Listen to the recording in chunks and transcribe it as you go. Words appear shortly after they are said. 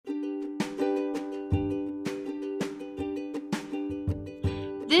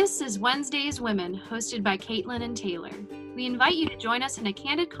This is Wednesday's Women, hosted by Caitlin and Taylor. We invite you to join us in a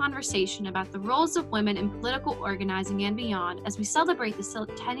candid conversation about the roles of women in political organizing and beyond as we celebrate the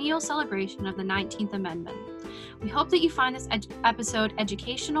centennial celebration of the 19th Amendment. We hope that you find this episode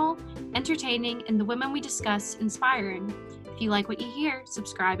educational, entertaining, and the women we discuss inspiring. If you like what you hear,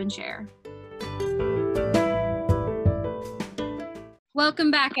 subscribe and share.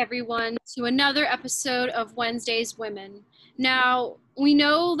 Welcome back, everyone, to another episode of Wednesday's Women. Now, we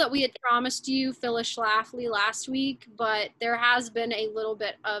know that we had promised you Phyllis Schlafly last week, but there has been a little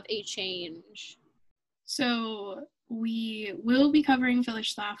bit of a change. So we will be covering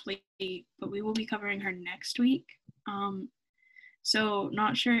Phyllis Schlafly, but we will be covering her next week. So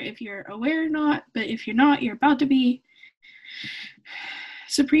not sure if you're aware or not, but if you're not, you're about to be.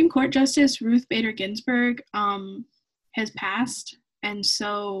 Supreme Court Justice Ruth Bader Ginsburg has passed, and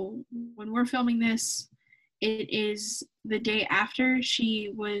so when we're filming this, it is the day after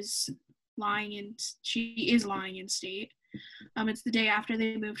she is lying in state. It's the day after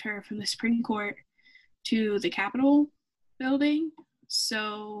they moved her from the Supreme Court to the Capitol building.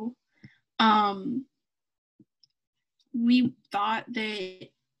 So we thought that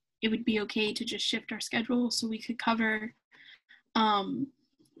it would be okay to just shift our schedule so we could cover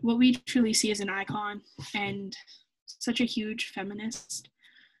what we truly see as an icon and such a huge feminist,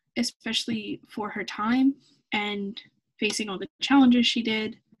 especially for her time and facing all the challenges she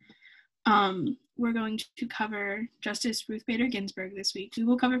did. We're going to cover Justice Ruth Bader Ginsburg this week. We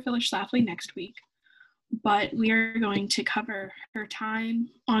will cover Phyllis Schlafly next week, but we are going to cover her time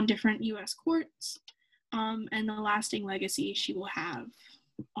on different U.S. courts and the lasting legacy she will have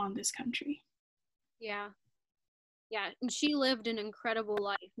on this country. Yeah, and she lived an incredible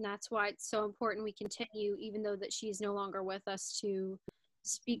life, and that's why it's so important we continue, even though that she's no longer with us, to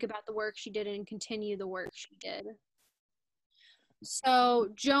speak about the work she did and continue the work she did. So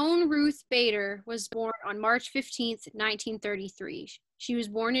Joan Ruth Bader was born on March 15th, 1933. She was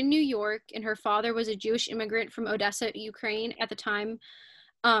born in New York, and her father was a Jewish immigrant from Odessa, Ukraine, at the time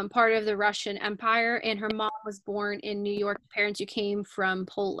part of the Russian Empire, and her mom was born in New York, parents who came from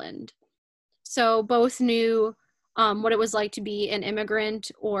Poland. So both knew what it was like to be an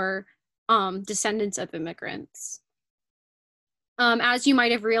immigrant or descendants of immigrants. As you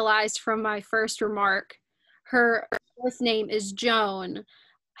might have realized from my first remark, her birth name is Joan.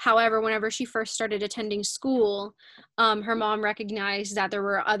 However, whenever she first started attending school, her mom recognized that there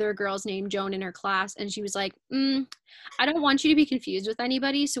were other girls named Joan in her class, and she was like, I don't want you to be confused with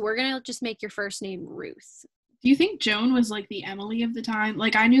anybody, so we're going to just make your first name Ruth. Do you think Joan was like the Emily of the time?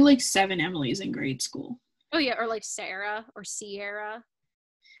 Like, I knew like 7 Emilys in grade school. Oh, yeah, or like Sarah or Sierra.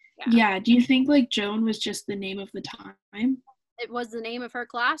 Yeah, do you think like Joan was just the name of the time? It was the name of her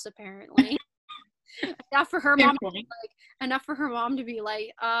class, apparently. enough for her mom to be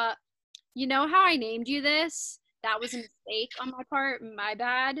like, you know how I named you this? That was a mistake on my part. My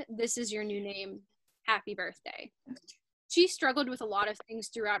bad. This is your new name. Happy birthday. She struggled with a lot of things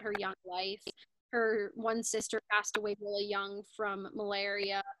throughout her young life. Her one sister passed away really young from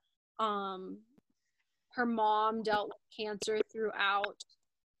malaria. Her mom dealt with cancer throughout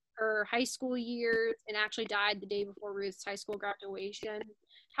her high school years and actually died the day before Ruth's high school graduation.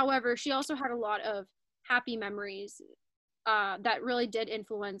 However, she also had a lot of happy memories that really did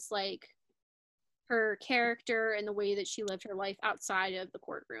influence like her character and the way that she lived her life outside of the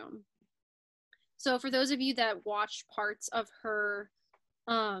courtroom. So for those of you that watched parts of her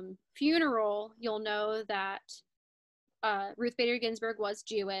funeral, you'll know that Ruth Bader Ginsburg was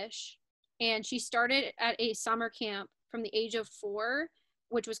Jewish, and she started at a summer camp from the age of 4,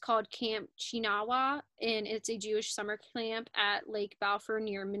 which was called Camp Chinawa, and it's a Jewish summer camp at Lake Balfour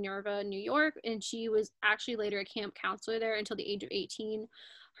near Minerva, New York, and she was actually later a camp counselor there until the age of 18.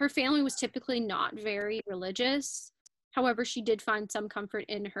 Her family was typically not very religious. However, she did find some comfort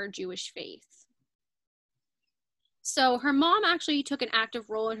in her Jewish faith. So her mom actually took an active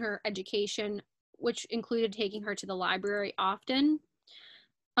role in her education, which included taking her to the library often.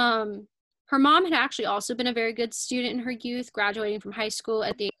 Her mom had actually also been a very good student in her youth, graduating from high school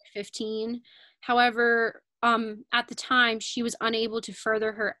at the age of 15. However, at the time, she was unable to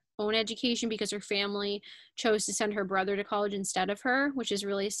further her own education because her family chose to send her brother to college instead of her, which is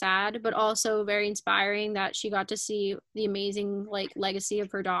really sad, but also very inspiring that she got to see the amazing like legacy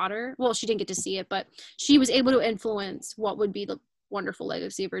of her daughter. Well, she didn't get to see it, but she was able to influence what would be the wonderful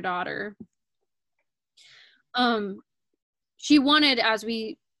legacy of her daughter. She wanted, as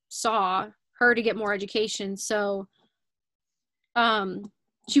we saw, her to get more education, so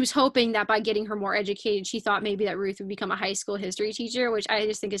she was hoping that by getting her more educated, she thought maybe that Ruth would become a high school history teacher, which I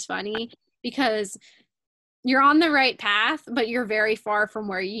just think is funny because you're on the right path, but you're very far from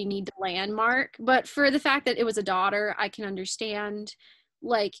where you need to landmark. But for the fact that it was a daughter, I can understand.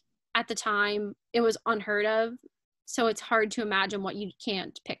 Like, at the time, it was unheard of. So it's hard to imagine what you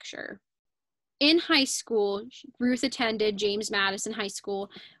can't picture. In high school, Ruth attended James Madison High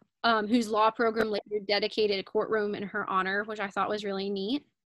School, whose law program later dedicated a courtroom in her honor, which I thought was really neat.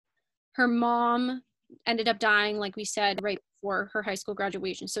 Her mom ended up dying, like we said, right before her high school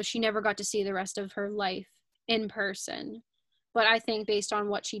graduation. So she never got to see the rest of her life in person. But I think based on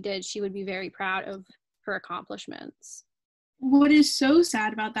what she did, she would be very proud of her accomplishments. What is so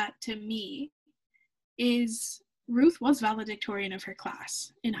sad about that to me is Ruth was valedictorian of her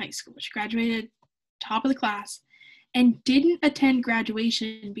class in high school. She graduated top of the class and didn't attend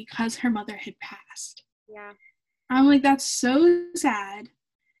graduation because her mother had passed. Yeah. I'm like, that's so sad,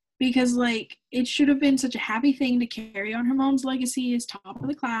 because like it should have been such a happy thing to carry on her mom's legacy as top of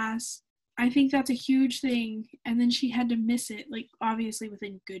the class. I think that's a huge thing, and then she had to miss it, like obviously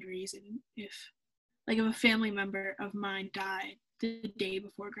within good reason. If a family member of mine died the day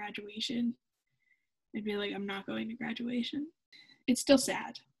before graduation, I'd be like, I'm not going to graduation. It's still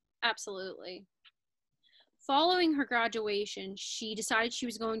sad. Absolutely. Following her graduation, she decided she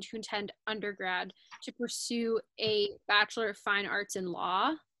was going to attend undergrad to pursue a Bachelor of Fine Arts in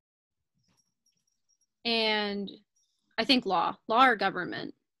Law. And I think law or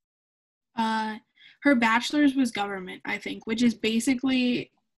government. Her bachelor's was government, I think, which is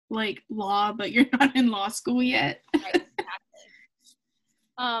basically like law, but you're not in law school yet. Right,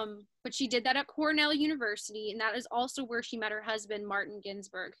 exactly. But she did that at Cornell University, and that is also where she met her husband, Martin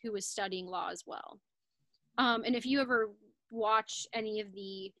Ginsburg, who was studying law as well. And if you ever watch any of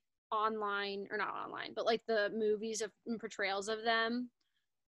the online, or not online, but like the movies and portrayals of them,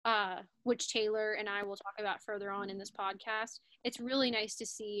 which Taylor and I will talk about further on in this podcast, it's really nice to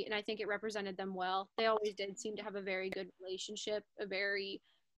see, and I think it represented them well. They always did seem to have a very good relationship, a very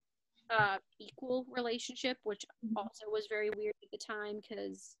equal relationship, which also was very weird at the time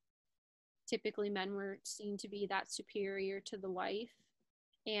because typically men were seen to be that superior to the wife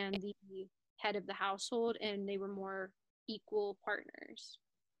and the head of the household, and they were more equal partners.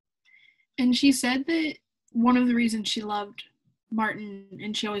 And she said that one of the reasons she loved Martin,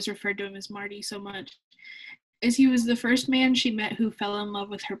 and she always referred to him as Marty so much, is he was the first man she met who fell in love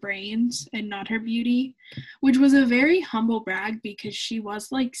with her brains and not her beauty, which was a very humble brag because she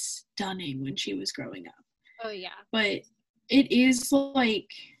was like stunning when she was growing up. Oh yeah. But it is like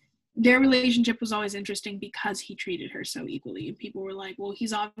their relationship was always interesting because he treated her so equally, and people were like, well,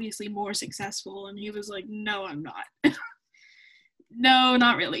 he's obviously more successful, and he was like, no, I'm not. No,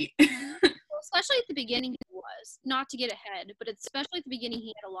 not really. Especially at the beginning, he was, not to get ahead, but especially at the beginning,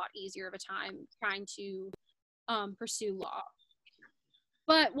 he had a lot easier of a time trying to pursue law.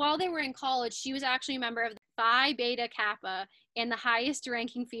 But while they were in college, she was actually a member of the Phi Beta Kappa and the highest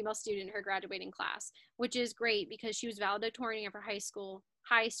ranking female student in her graduating class, which is great because she was valedictorian of her high school,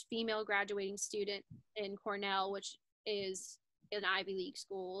 highest female graduating student in Cornell, which is an Ivy League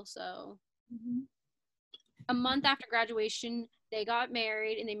school. So a month after graduation, they got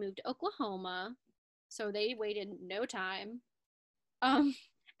married and they moved to Oklahoma. So they waited no time.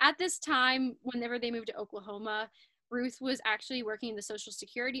 At this time, whenever they moved to Oklahoma, Ruth was actually working in the Social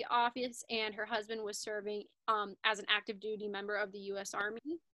Security office, and her husband was serving as an active duty member of the U.S. Army.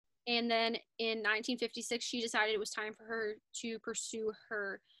 And then in 1956, she decided it was time for her to pursue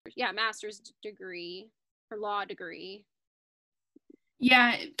her master's degree, her law degree.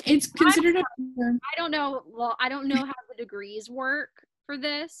 Yeah, it's considered I don't know. Well, I don't know how the degrees work for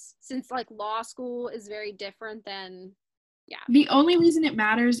this, since like law school is very different than, The only reason it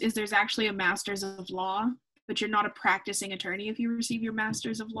matters is there's actually a master's of law, but you're not a practicing attorney if you receive your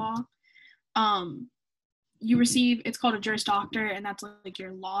master's of law. You receive, it's called a Juris Doctor, and that's like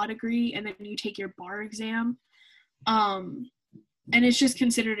your law degree, and then you take your bar exam. And it's just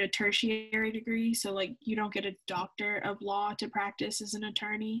considered a tertiary degree, so like you don't get a doctor of law to practice as an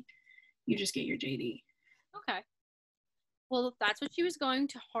attorney. You just get your JD. Okay. Well, that's what she was going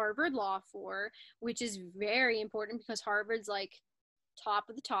to Harvard Law for, which is very important because Harvard's like top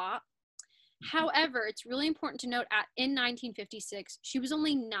of the top. However, it's really important to note in 1956, she was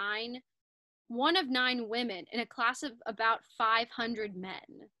only one of 9 women in a class of about 500 men.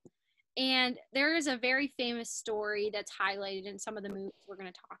 And there is a very famous story that's highlighted in some of the movies we're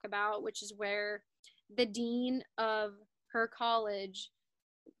going to talk about, which is where the dean of her college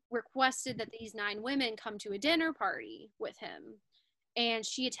requested that these 9 women come to a dinner party with him. And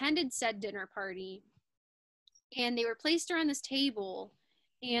she attended said dinner party, and they were placed around this table.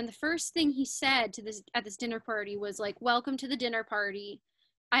 And the first thing he said at this dinner party was like, "Welcome to the dinner party.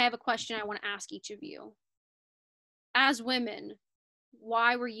 I have a question I want to ask each of you." as women,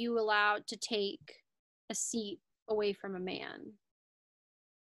 why were you allowed to take a seat away from a man?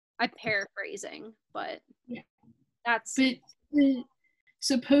 I'm paraphrasing, but yeah. that's. But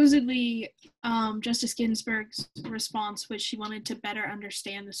supposedly, Justice Ginsburg's response was she wanted to better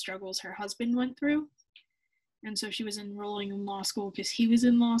understand the struggles her husband went through. And so she was enrolling in law school because he was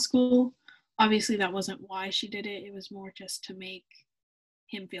in law school. Obviously, that wasn't why she did it. It was more just to make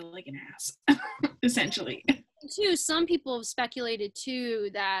him feel like an ass, essentially. Too, some people have speculated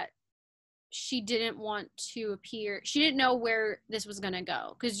too that she didn't want to appear. She didn't know where this was going to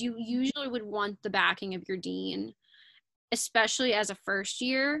go, because you usually would want the backing of your dean, especially as a first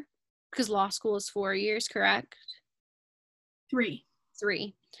year, because law school is 4 years, correct? 3.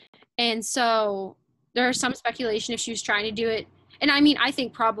 And so there's some speculation if she was trying to do it. And I mean, I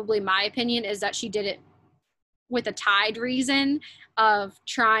think probably my opinion is that she did it with a tied reason of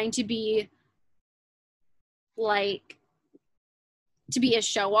trying to be like, to be a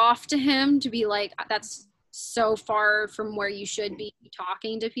show off to him, to be like, that's so far from where you should be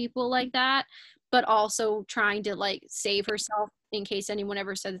talking to people like that, but also trying to like save herself in case anyone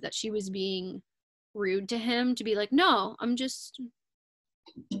ever said that she was being rude to him, to be like, no, I'm just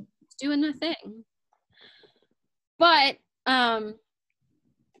doing the thing. But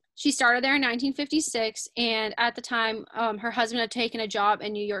she started there in 1956, and at the time, her husband had taken a job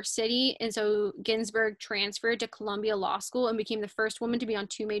in New York City, and so Ginsburg transferred to Columbia Law School and became the first woman to be on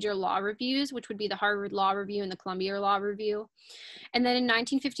 2 major law reviews, which would be the Harvard Law Review and the Columbia Law Review. And then in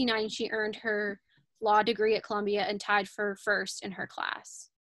 1959, she earned her law degree at Columbia and tied for first in her class.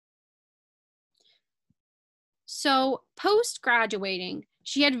 So post-graduating,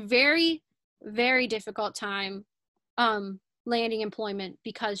 she had very, very difficult time landing employment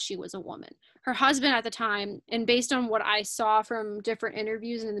because she was a woman. Her husband at the time, and based on what I saw from different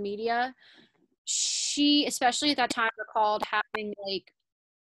interviews in the media, she, especially at that time, recalled having like,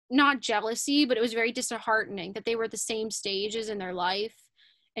 not jealousy, but it was very disheartening that they were at the same stages in their life,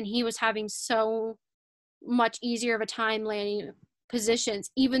 and he was having so much easier of a time landing positions,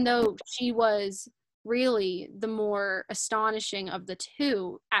 even though she was really the more astonishing of the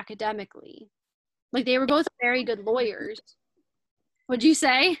two academically. Like, they were both very good lawyers. What'd you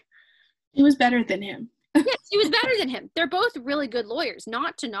say? She was better than him. Yeah, she was better than him. They're both really good lawyers.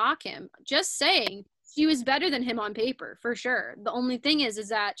 Not to knock him, just saying she was better than him on paper, for sure. The only thing is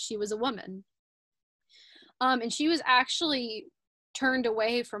that she was a woman. And she was actually turned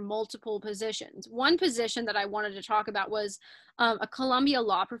away from multiple positions. One position that I wanted to talk about was a Columbia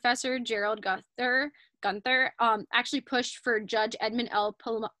law professor, Gerald Gunther, actually pushed for Judge Edmund L.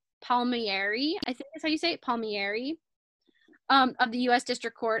 Palmieri, I think that's how you say it, Palmieri, of the U.S.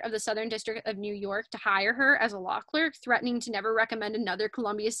 District Court of the Southern District of New York, to hire her as a law clerk, threatening to never recommend another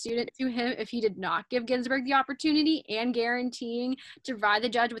Columbia student to him if he did not give Ginsburg the opportunity, and guaranteeing to provide the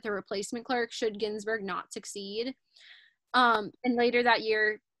judge with a replacement clerk should Ginsburg not succeed. And later that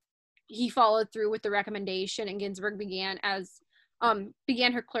year, he followed through with the recommendation, and Ginsburg began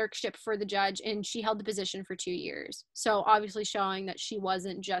her clerkship for the judge, and she held the position for 2 years. So obviously showing that she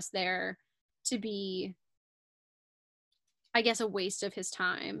wasn't just there to be, I guess, a waste of his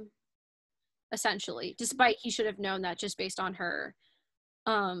time, essentially, despite he should have known that just based on her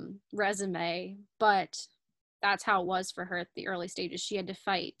resume. But that's how it was for her at the early stages. She had to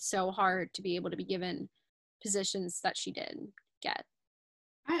fight so hard to be able to be given positions that she did get.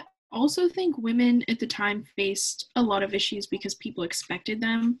 I also think women at the time faced a lot of issues because people expected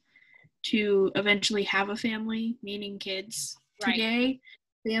them to eventually have a family, meaning kids. Right. Today,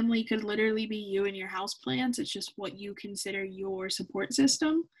 family could literally be you and your house plans. It's just what you consider your support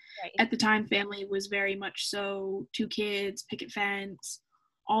system. Right. At the time, family was very much so 2 kids, picket fence,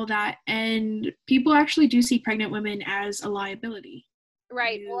 all that. And people actually do see pregnant women as a liability.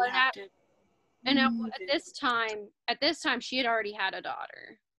 Right. Well, and at this time, she had already had a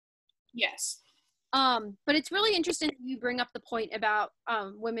daughter. Yes. But it's really interesting that you bring up the point about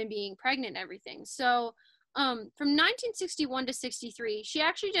women being pregnant and everything. So from 1961 to 63, she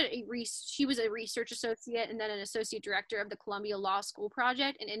actually she was a research associate and then an associate director of the Columbia Law School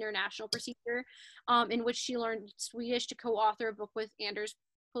Project, an international procedure, in which she learned Swedish to co-author a book with Anders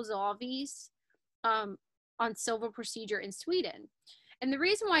Pozzovius on civil procedure in Sweden. And the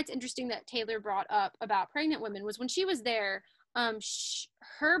reason why it's interesting that Taylor brought up about pregnant women was when she was there,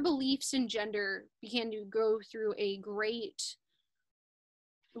 her beliefs in gender began to go through a great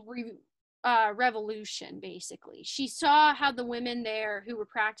revolution, basically. She saw how the women there who were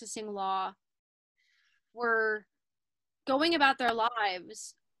practicing law were going about their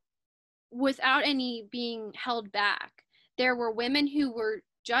lives without any being held back. There were women who were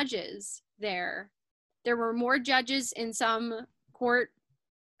judges there There were more judges in some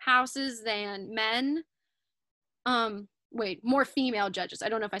courthouses than men. More female judges. I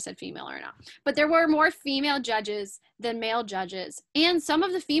don't know if I said female or not, but there were more female judges than male judges. And some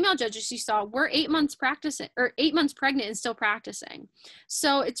of the female judges you saw were 8 months practicing, or 8 months pregnant and still practicing.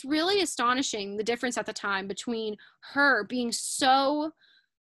 So it's really astonishing the difference at the time between her being so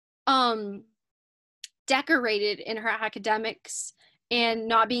decorated in her academics and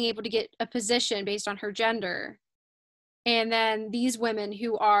not being able to get a position based on her gender. And then these women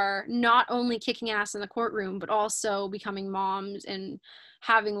who are not only kicking ass in the courtroom, but also becoming moms and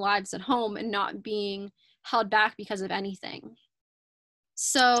having lives at home and not being held back because of anything.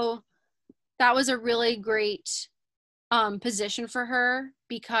 So that was a really great position for her,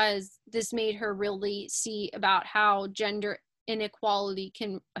 because this made her really see about how gender inequality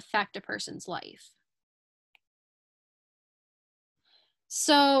can affect a person's life.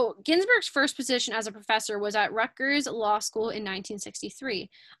 So Ginsburg's first position as a professor was at Rutgers Law School in 1963.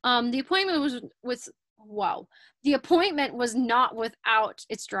 The appointment was not without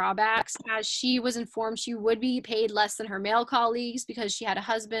its drawbacks, as she was informed she would be paid less than her male colleagues because she had a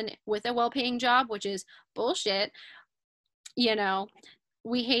husband with a well-paying job, which is bullshit. You know,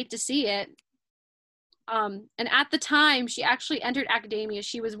 we hate to see it. And at the time she actually entered academia,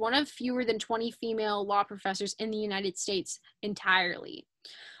 she was one of fewer than 20 female law professors in the United States entirely.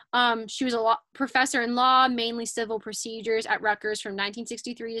 She was a professor in law, mainly civil procedures, at Rutgers from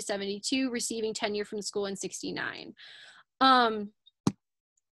 1963 to 72, receiving tenure from the school in 69.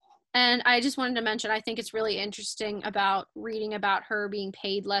 And I just wanted to mention, I think it's really interesting about reading about her being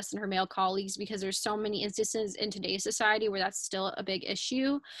paid less than her male colleagues, because there's so many instances in today's society where that's still a big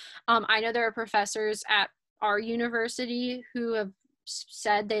issue. I know there are professors at our university who have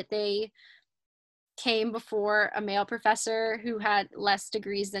said that they came before a male professor who had less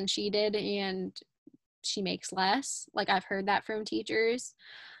degrees than she did, and she makes less. Like, I've heard that from teachers.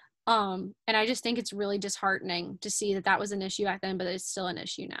 And I just think it's really disheartening to see that that was an issue back then, but it's still an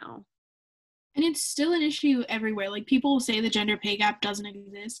issue now. And it's still an issue everywhere. Like, people say the gender pay gap doesn't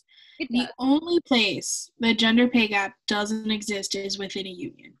exist. The only place the gender pay gap doesn't exist is within a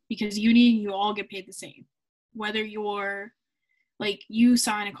union, because union, you all get paid the same, whether you're, like, you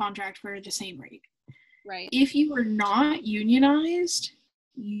sign a contract for the same rate. Right. If you are not unionized,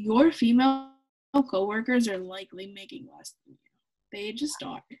 your female coworkers are likely making less than you. They just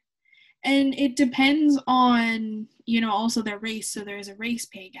are. And it depends on, also their race. So there's a race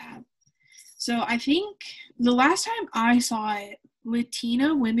pay gap. So I think the last time I saw it,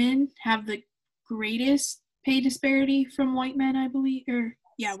 Latina women have the greatest pay disparity from white men, I believe.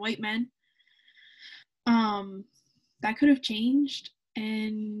 White men. That could have changed.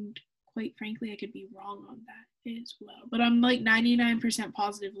 And quite frankly, I could be wrong on that as well. But I'm like 99%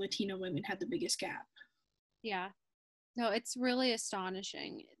 positive Latino women had the biggest gap. Yeah. No, it's really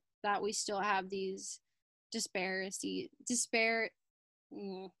astonishing that we still have these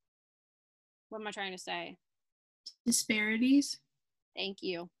what am I trying to say? Disparities? Thank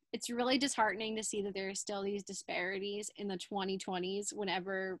you. It's really disheartening to see that there are still these disparities in the 2020s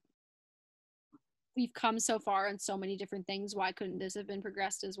whenever we've come so far on so many different things. Why couldn't this have been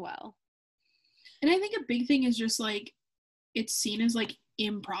progressed as well? And I think a big thing is just, like, it's seen as, like,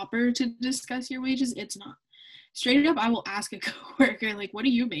 improper to discuss your wages. It's not. Straight up, I will ask a coworker, like, what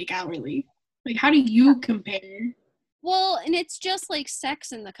do you make hourly? Like, how do you compare? Well, and it's just like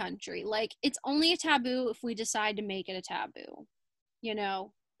sex in the country. Like, it's only a taboo if we decide to make it a taboo.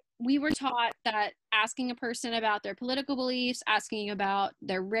 We were taught that asking a person about their political beliefs, asking about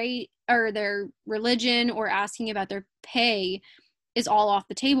their rate or their religion, or asking about their pay is all off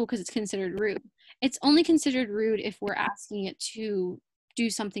the table because it's considered rude. It's only considered rude if we're asking it to do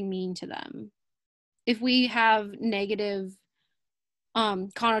something mean to them. If we have negative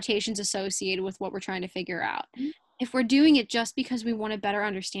connotations associated with what we're trying to figure out. If we're doing it just because we want to better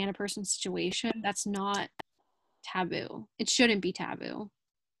understand a person's situation, that's not taboo. It shouldn't be taboo.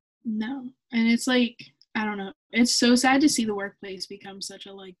 No. And it's like, I don't know. It's so sad to see the workplace become such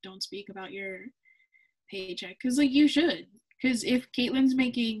a, like, don't speak about your paycheck. Because, like, you should. Because if Caitlin's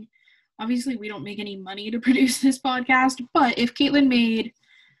making, obviously we don't make any money to produce this podcast, but if Caitlin made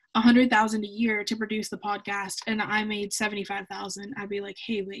 $100,000 a year to produce the podcast and I made $75,000, I'd be like,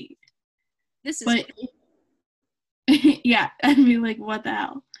 hey, wait. This is yeah, I'd be like, what the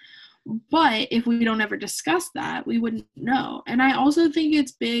hell? But if we don't ever discuss that, we wouldn't know. And I also think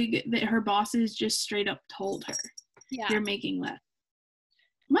it's big that her bosses just straight up told her, you're making less.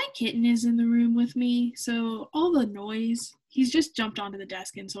 My kitten is in the room with me, so all the noise, he's just jumped onto the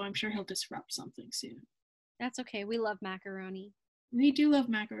desk, and so I'm sure he'll disrupt something soon. That's okay. We love macaroni. We do love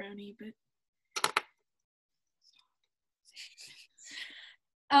macaroni, but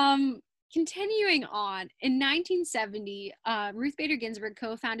Continuing on, in 1970, Ruth Bader Ginsburg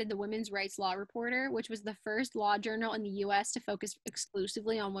co-founded the Women's Rights Law Reporter, which was the first law journal in the U.S. to focus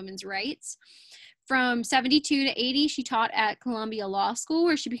exclusively on women's rights. From 72 to 80, she taught at Columbia Law School,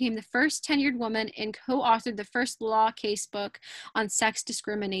 where she became the first tenured woman and co-authored the first law casebook on sex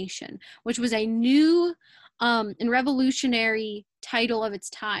discrimination, which was a new and revolutionary title of its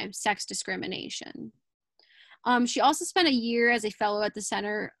time, sex discrimination. She also spent a year as a fellow at the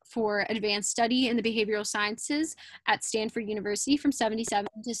Center for Advanced Study in the Behavioral Sciences at Stanford University from 77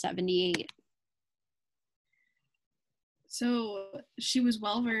 to 78. So she was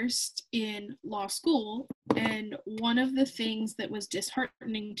well-versed in law school, and one of the things that was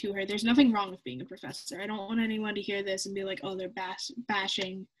disheartening to her, there's nothing wrong with being a professor. I don't want anyone to hear this and be like, oh, they're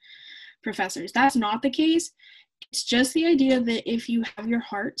bashing professors. That's not the case. It's just the idea that if you have your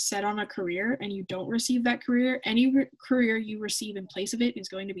heart set on a career and you don't receive that career, any career you receive in place of it is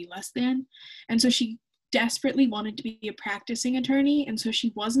going to be less than. And so she desperately wanted to be a practicing attorney, and so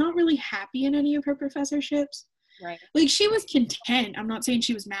she was not really happy in any of her professorships. Right. Like, she was content. I'm not saying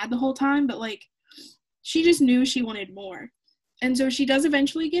she was mad the whole time, but like, she just knew she wanted more. And so she does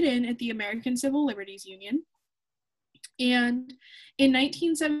eventually get in at the American Civil Liberties Union. And in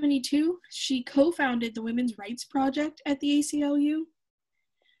 1972, she co-founded the Women's Rights Project at the ACLU.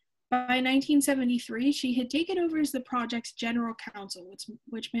 By 1973, she had taken over as the project's general counsel,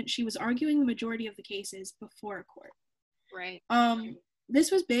 which meant she was arguing the majority of the cases before a court. Right. This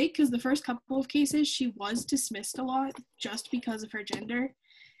was big because the first couple of cases, she was dismissed a lot just because of her gender,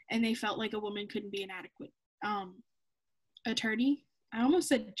 and they felt like a woman couldn't be an adequate attorney. I almost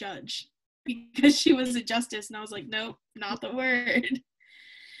said judge, because she was a justice, and I was like, nope, not the word.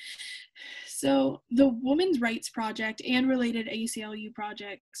 So the Women's Rights Project and related ACLU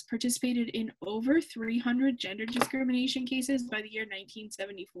projects participated in over 300 gender discrimination cases by the year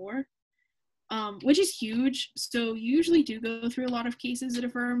 1974, which is huge. So you usually do go through a lot of cases at a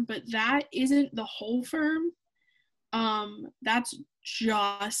firm, but that isn't the whole firm. That's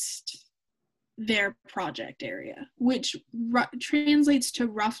just their project area, which translates to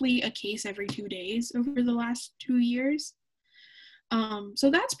roughly a case every 2 days over the last 2 years.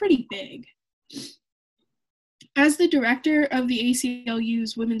 So that's pretty big. As the director of the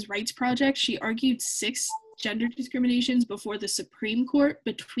ACLU's Women's Rights Project, she argued 6 gender discriminations before the Supreme Court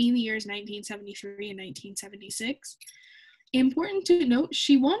between the years 1973 and 1976. Important to note,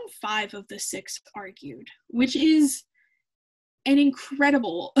 she won 5 of the 6 argued, which is an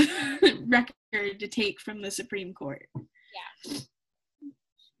incredible record to take from the Supreme Court. Yeah.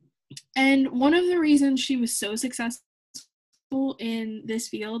 And one of the reasons she was so successful in this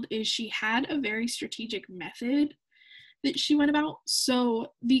field is she had a very strategic method that she went about.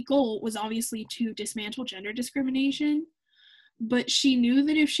 So the goal was obviously to dismantle gender discrimination, but she knew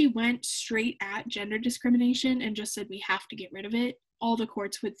that if she went straight at gender discrimination and just said we have to get rid of it, all the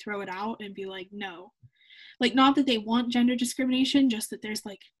courts would throw it out and be like, no. Like, not that they want gender discrimination, just that there's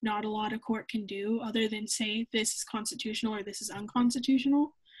like not a lot a court can do other than say this is constitutional or this is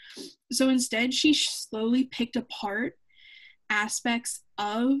unconstitutional. So instead, she slowly picked apart aspects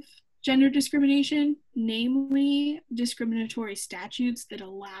of gender discrimination, namely discriminatory statutes that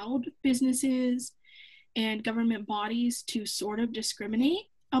allowed businesses and government bodies to sort of discriminate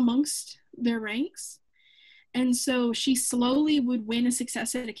amongst their ranks. And so she slowly would win a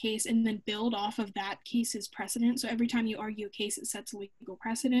success at a case and then build off of that case's precedent. So every time you argue a case, it sets a legal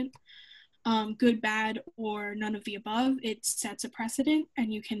precedent. Good, bad, or none of the above, it sets a precedent,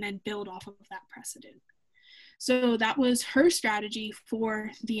 and you can then build off of that precedent. So that was her strategy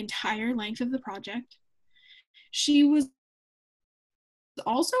for the entire length of the project. She was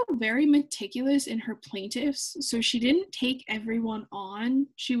also very meticulous in her plaintiffs. So she didn't take everyone on.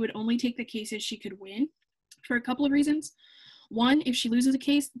 She would only take the cases she could win for a couple of reasons. One, if she loses a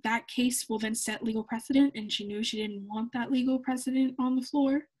case, that case will then set legal precedent, and she knew she didn't want that legal precedent on the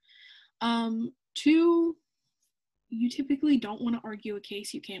floor. 2, you typically don't want to argue a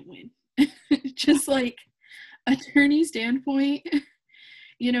case you can't win. Just like attorney standpoint,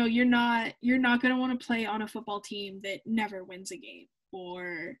 you know, you're not going to want to play on a football team that never wins a game,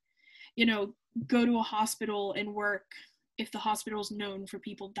 or, you know, go to a hospital and work if the hospital's known for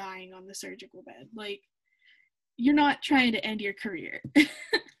people dying on the surgical bed. Like, you're not trying to end your career.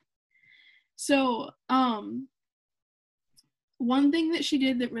 So, one thing that she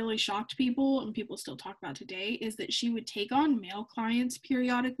did that really shocked people, and people still talk about today, is that she would take on male clients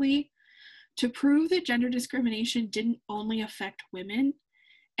periodically to prove that gender discrimination didn't only affect women.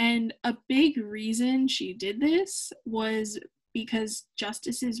 And a big reason she did this was because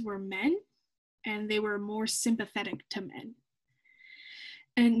justices were men, and they were more sympathetic to men.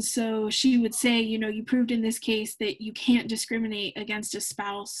 And so she would say, you proved in this case that you can't discriminate against a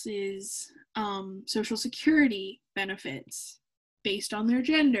spouse's Social Security benefits based on their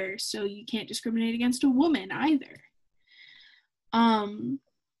gender. So you can't discriminate against a woman either.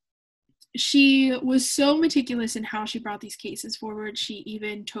 She was so meticulous in how she brought these cases forward. She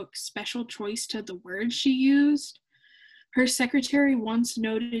even took special choice to the words she used. Her secretary once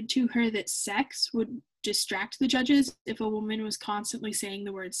noted to her that sex would distract the judges if a woman was constantly saying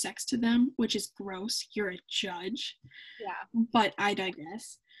the word sex to them, which is gross. You're a judge. Yeah. But I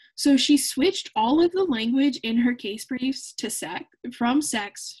digress. So she switched all of the language in her case briefs to from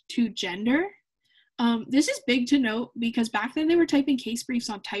sex to gender. This is big to note because back then they were typing case briefs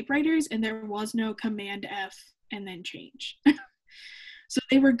on typewriters and there was no Command F and then change. So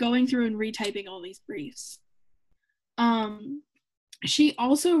they were going through and retyping all these briefs. She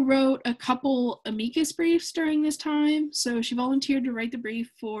also wrote a couple amicus briefs during this time. So she volunteered to write the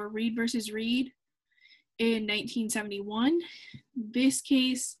brief for Reed versus Reed in 1971. This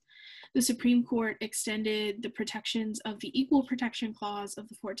case, the Supreme Court extended the protections of the Equal Protection Clause of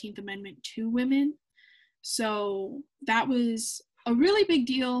the 14th Amendment to women. So that was a really big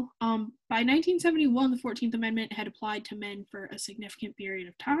deal. By 1971, the 14th Amendment had applied to men for a significant period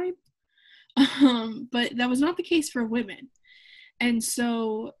of time, but that was not the case for women. And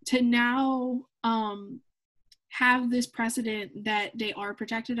so to now have this precedent that they are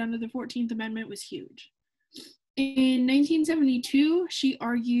protected under the 14th Amendment was huge. In 1972, she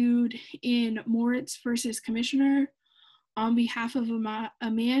argued in Moritz versus Commissioner on behalf of a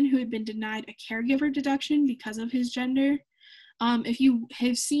man who had been denied a caregiver deduction because of his gender. If you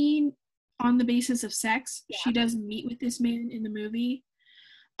have seen On the Basis of Sex, yeah. She does meet with this man in the movie.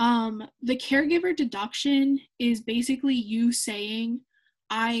 The caregiver deduction is basically you saying,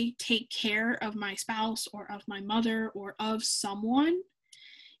 I take care of my spouse or of my mother or of someone,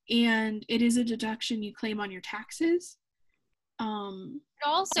 and it is a deduction you claim on your taxes. It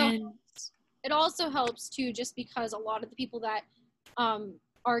also helps too, just because a lot of the people that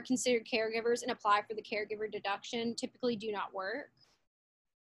are considered caregivers and apply for the caregiver deduction typically do not work.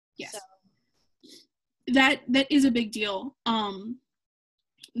 Yes. So. That is a big deal.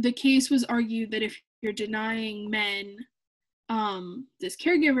 The case was argued that if you're denying men this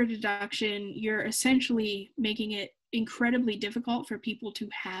caregiver deduction, you're essentially making it incredibly difficult for people to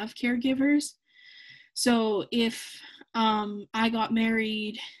have caregivers. So if I got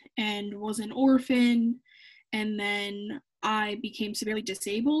married and was an orphan, and then I became severely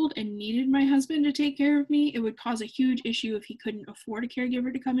disabled and needed my husband to take care of me, it would cause a huge issue if he couldn't afford a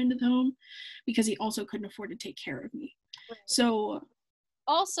caregiver to come into the home, because he also couldn't afford to take care of me. Right. So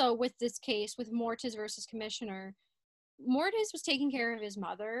also with this case, with Mortis versus Commissioner, Mortis was taking care of his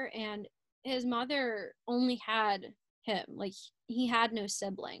mother, and his mother only had him. Like, he had no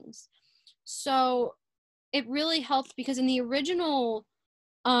siblings. So it really helped, because in the original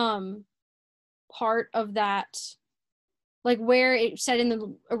part of that, like where it said in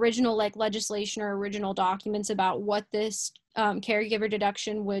the original like legislation or original documents about what this caregiver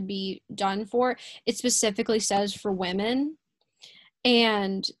deduction would be done for, it specifically says for women.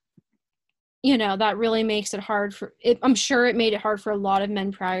 And that really makes it hard for it. I'm sure it made it hard for a lot of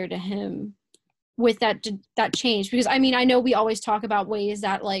men prior to him with that change, because I mean, I know we always talk about ways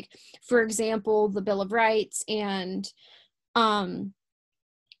that, like, for example, the Bill of Rights and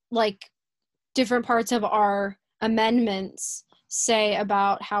like different parts of our amendments say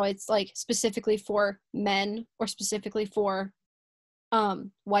about how it's like specifically for men or specifically for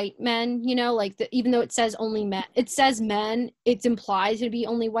white men, like even though it says only men, it says men, it's implied to be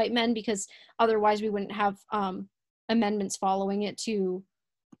only white men, because otherwise we wouldn't have amendments following it to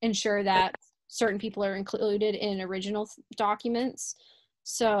ensure that certain people are included in original documents.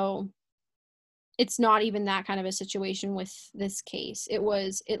 So it's not even that kind of a situation with this case. It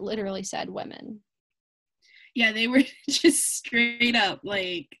literally said women. Yeah, they were just straight up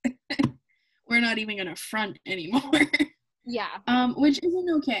like, we're not even gonna front anymore. Yeah. Which isn't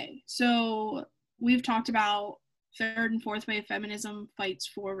okay. So we've talked about third and fourth wave feminism fights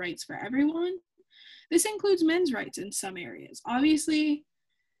for rights for everyone. This includes men's rights in some areas. Obviously,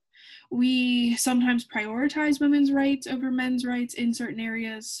 we sometimes prioritize women's rights over men's rights in certain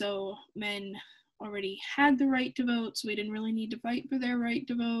areas. So men already had the right to vote, so we didn't really need to fight for their right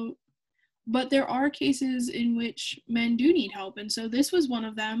to vote. But there are cases in which men do need help, and so this was one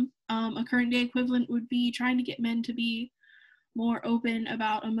of them. A current day equivalent would be trying to get men to be more open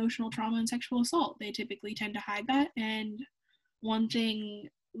about emotional trauma and sexual assault. They typically tend to hide that, and one thing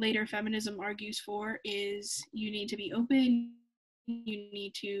later feminism argues for is you need to be open, You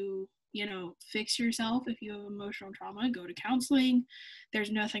need to, fix yourself. If you have emotional trauma, go to counseling. There's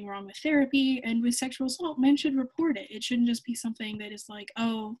nothing wrong with therapy. And with sexual assault, men should report it. It shouldn't just be something that is like,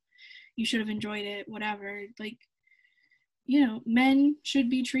 oh, you should have enjoyed it, whatever. Like, men should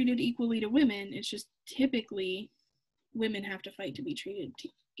be treated equally to women. It's just typically women have to fight to be treated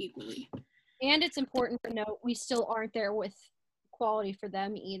equally. And it's important to note we still aren't there with equality for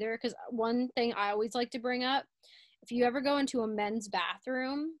them either, because one thing I always like to bring up, if you ever go into a men's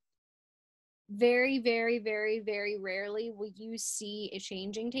bathroom, very, very, very, very rarely will you see a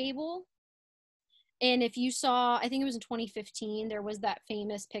changing table. And if you saw, I think it was in 2015, there was that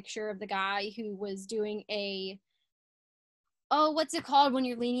famous picture of the guy who was doing what's it called when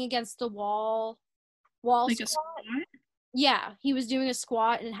you're leaning against the wall like squat? A squat? Yeah, he was doing a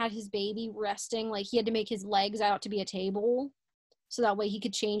squat and had his baby resting. Like, he had to make his legs out to be a table so that way he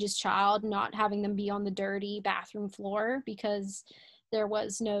could change his child, not having them be on the dirty bathroom floor because there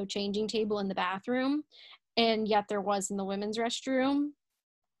was no changing table in the bathroom, and yet there was in the women's restroom.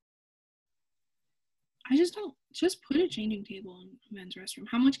 I just put a changing table in a men's restroom.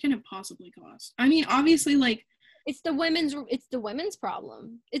 How much can it possibly cost? I mean, obviously, like, it's the women's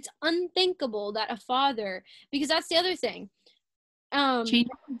problem. It's unthinkable that a father, because that's the other thing. Change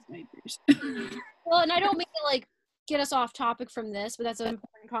diapers. Well, and I don't mean to like get us off topic from this, but that's an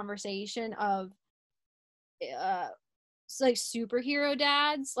important conversation of like superhero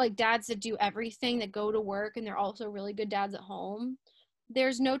dads, like dads that do everything, that go to work, and they're also really good dads at home.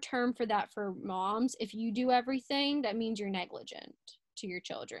 There's no term for that for moms. If you do everything, that means you're negligent to your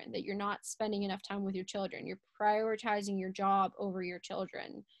children, that you're not spending enough time with your children. You're prioritizing your job over your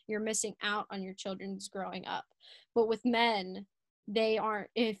children. You're missing out on your children's growing up. But with men, they aren't,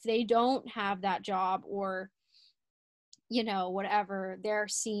 if they don't have that job or, whatever, they're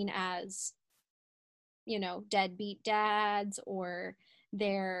seen as, deadbeat dads, or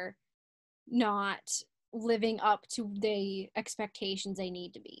they're not living up to the expectations they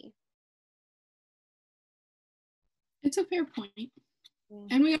need to be. It's a fair point.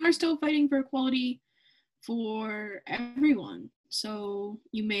 And we are still fighting for equality for everyone. So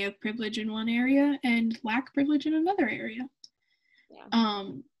you may have privilege in one area and lack privilege in another area. Yeah.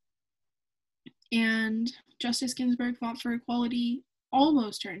 And Justice Ginsburg fought for equality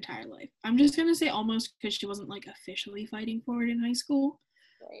almost her entire life. I'm just going to say almost because she wasn't like officially fighting for it in high school,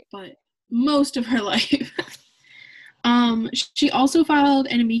 right, but most of her life. She also filed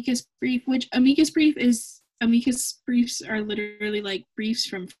an amicus brief, which amicus briefs are literally like briefs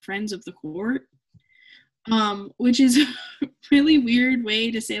from friends of the court, which is a really weird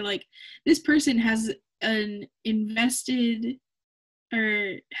way to say like this person has a vested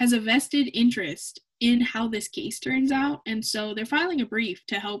interest in how this case turns out, and so they're filing a brief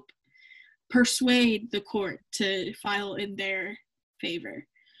to help persuade the court to file in their favor.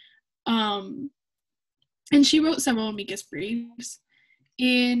 And she wrote several amicus briefs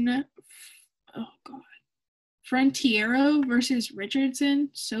in, Frontiero versus Richardson.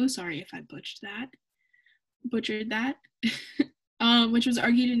 So sorry if I butchered that. Which was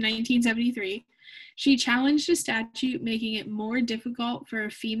argued in 1973. She challenged a statute making it more difficult for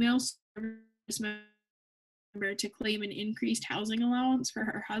a female service member to claim an increased housing allowance for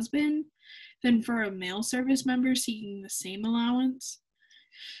her husband than for a male service member seeking the same allowance.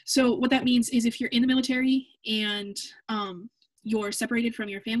 So what that means is if you're in the military and you're separated from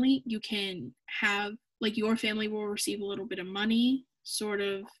your family, you can have, like, your family will receive a little bit of money sort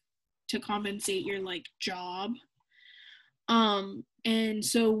of to compensate your like job. And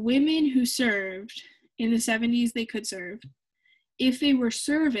so women who served in the 70s, they could serve. If they were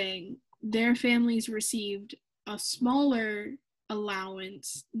serving, their families received a smaller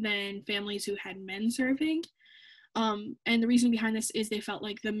allowance than families who had men serving. And the reason behind this is they felt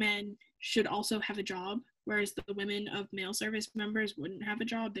like the men should also have a job, whereas the women of male service members wouldn't have a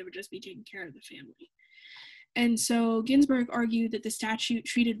job. They would just be taking care of the family. And so Ginsburg argued that the statute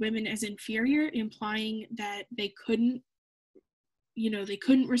treated women as inferior, implying that they couldn't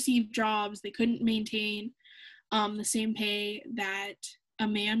receive jobs, they couldn't maintain the same pay that a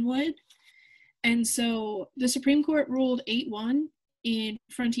man would. And so the Supreme Court ruled 8-1 in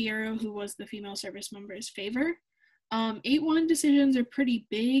Frontiero, who was the female service member's favor. 8-1 decisions are pretty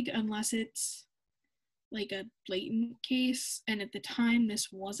big unless it's like a blatant case, and at the time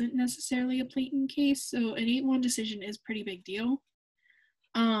this wasn't necessarily a blatant case, so an 8-1 decision is a pretty big deal.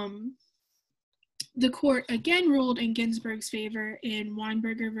 The court again ruled in Ginsburg's favor in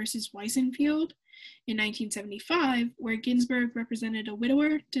Weinberger versus Weissenfeld in 1975, where Ginsburg represented a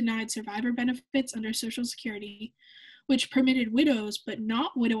widower denied survivor benefits under Social Security, which permitted widows but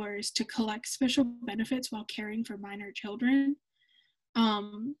not widowers to collect special benefits while caring for minor children.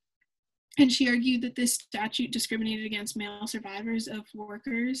 And she argued that this statute discriminated against male survivors of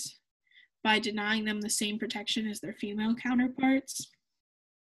workers by denying them the same protection as their female counterparts.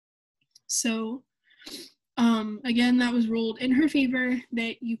 So, again, that was ruled in her favor,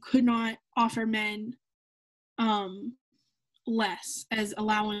 that you could not offer men less as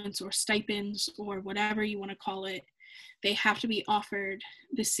allowance or stipends or whatever you want to call it. They have to be offered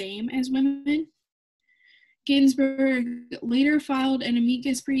the same as women. Ginsburg later filed an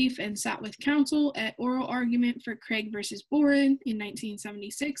amicus brief and sat with counsel at oral argument for Craig versus Boren in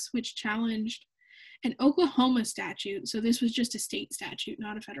 1976, which challenged an Oklahoma statute, so this was just a state statute,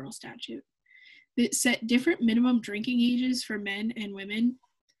 not a federal statute, that set different minimum drinking ages for men and women.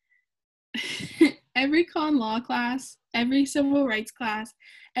 Every con law class, every civil rights class,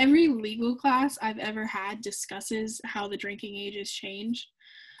 every legal class I've ever had discusses how the drinking age has changed.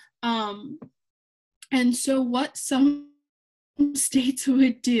 And so what some states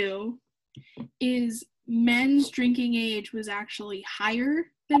would do is men's drinking age was actually higher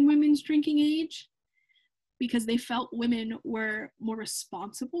than women's drinking age because they felt women were more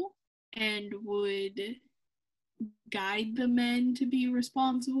responsible and would guide the men to be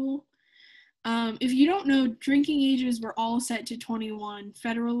responsible. If you don't know, drinking ages were all set to 21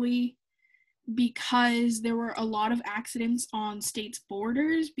 federally because there were a lot of accidents on states'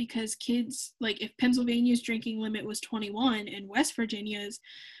 borders because kids, like if Pennsylvania's drinking limit was 21 and West Virginia's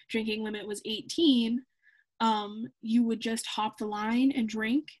drinking limit was 18, you would just hop the line and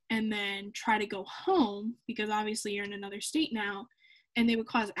drink and then try to go home because obviously you're in another state now, and they would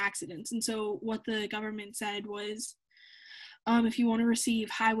cause accidents. And so what the government said was, if you want to receive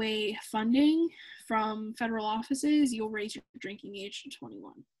highway funding from federal offices, you'll raise your drinking age to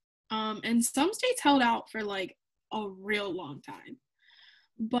 21. And some states held out for like a real long time.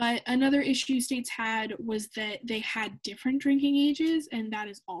 But another issue states had was that they had different drinking ages, and that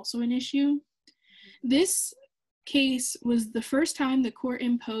is also an issue. This case was the first time the court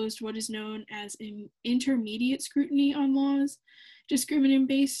imposed what is known as an intermediate scrutiny on laws, discriminating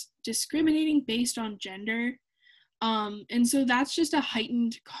based on gender. And so that's just a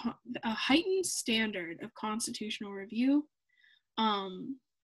heightened standard of constitutional review.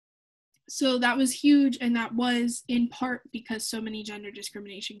 So that was huge, and that was in part because so many gender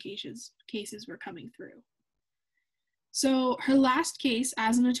discrimination cases were coming through. So her last case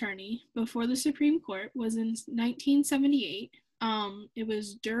as an attorney before the Supreme Court was in 1978. It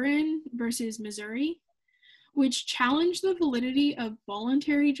was Duren versus Missouri, which challenged the validity of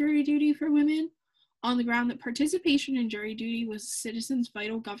voluntary jury duty for women on the ground that participation in jury duty was a citizen's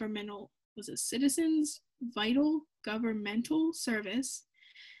vital governmental service,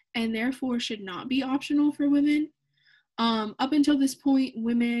 and therefore should not be optional for women. Up until this point,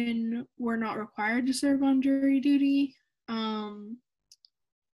 women were not required to serve on jury duty.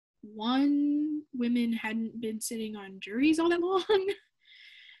 One, women hadn't been sitting on juries all that long.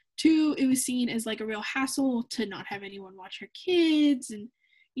 Two, it was seen as like a real hassle to not have anyone watch her kids, and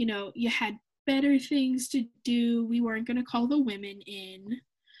you know, you had better things to do. We weren't going to call the women in.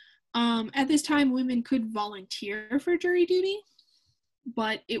 At this time, women could volunteer for jury duty,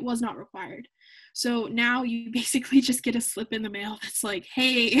 but it was not required. So now you basically just get a slip in the mail that's like,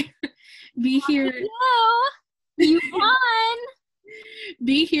 hey, be here. Hello, you won.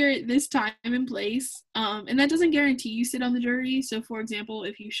 Be here at this time and place. And that doesn't guarantee you sit on the jury. So for example,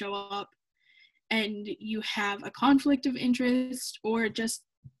 if you show up and you have a conflict of interest, or just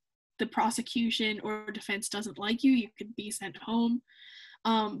the prosecution or defense doesn't like you, you could be sent home.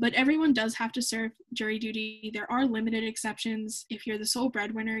 But everyone does have to serve jury duty. There are limited exceptions. If you're the sole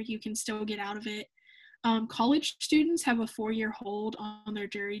breadwinner, you can still get out of it. College students have a 4-year hold on their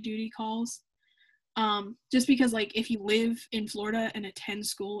jury duty calls. Just because, like, if you live in Florida and attend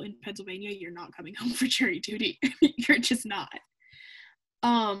school in Pennsylvania, you're not coming home for jury duty. You're just not.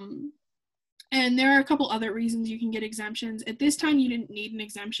 And there are a couple other reasons you can get exemptions. At this time, you didn't need an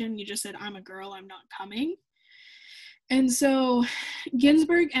exemption. You just said, I'm a girl, I'm not coming. And so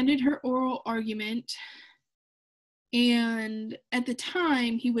Ginsburg ended her oral argument, and at the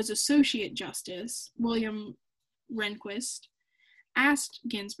time, he was Associate Justice, William Rehnquist, asked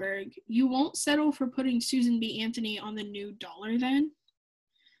Ginsburg, you won't settle for putting Susan B. Anthony on the new dollar then?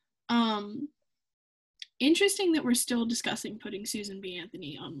 Interesting that we're still discussing putting Susan B.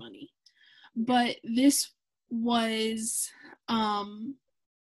 Anthony on money. But this was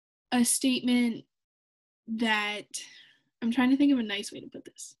a statement that, I'm trying to think of a nice way to put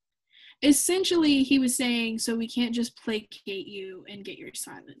this. Essentially, he was saying, so we can't just placate you and get your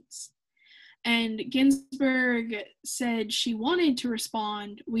silence. And Ginsburg said she wanted to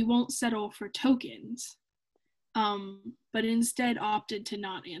respond, we won't settle for tokens. but instead opted to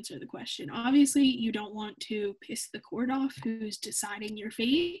not answer the question. Obviously, you don't want to piss the court off who's deciding your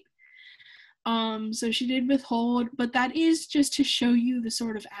fate. So she did withhold, but that is just to show you the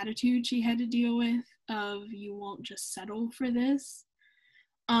sort of attitude she had to deal with of you won't just settle for this.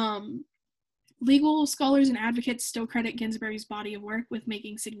 Legal scholars and advocates still credit Ginsburg's body of work with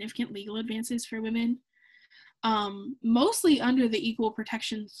making significant legal advances for women, mostly under the Equal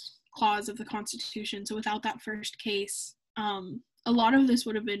Protections Clause of the Constitution. So without that first case, a lot of this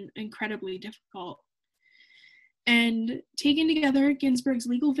would have been incredibly difficult. And taken together, Ginsburg's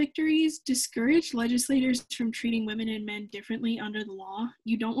legal victories discouraged legislators from treating women and men differently under the law.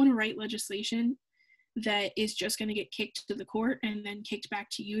 You don't want to write legislation that is just going to get kicked to the court and then kicked back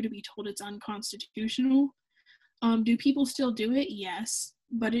to you to be told it's unconstitutional. Do people still do it? Yes,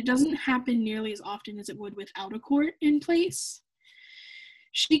 but it doesn't happen nearly as often as it would without a court in place.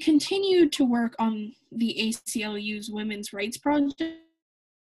 She continued to work on the ACLU's Women's Rights Project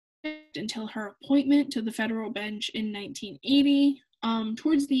until her appointment to the federal bench in 1980.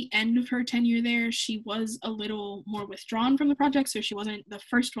 Towards the end of her tenure there, she was a little more withdrawn from the project, so she wasn't the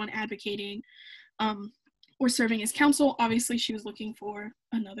first one advocating or serving as counsel. Obviously, she was looking for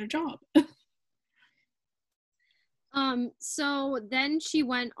another job. So then she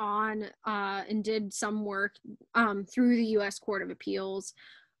went on and did some work through the U.S. Court of Appeals.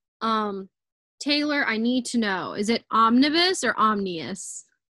 Taylor, I need to know, is it omnibus or omnius?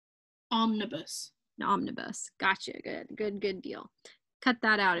 Omnibus. Omnibus. Gotcha. Good deal. Cut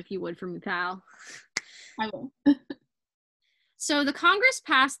that out if you would for me, pal. I will. So the Congress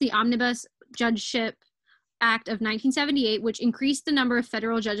passed the Omnibus Judgeship Act of 1978, which increased the number of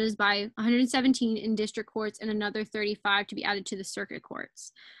federal judges by 117 in district courts and another 35 to be added to the circuit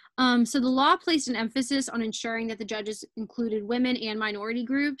courts. So the law placed an emphasis on ensuring that the judges included women and minority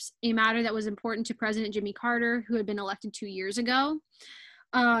groups, a matter that was important to President Jimmy Carter, who had been elected 2 years ago.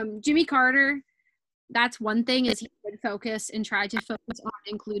 Jimmy Carter, that's one thing, is he would focus and try to focus on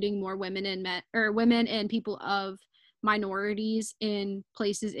including more women and women and people of minorities in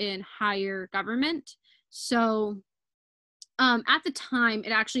places in higher government. So at the time,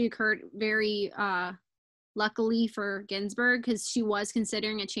 it actually occurred very luckily for Ginsburg, because she was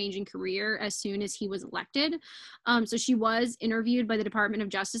considering a change in career as soon as he was elected. So she was interviewed by the Department of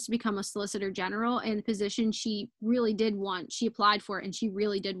Justice to become a Solicitor General, and the position she really did want. She applied for it and she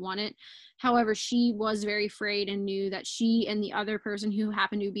really did want it. However, she was very afraid and knew that she and the other person, who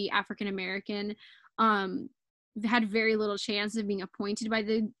happened to be African American, had very little chance of being appointed by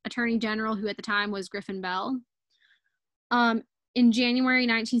the Attorney General, who at the time was Griffin Bell. In January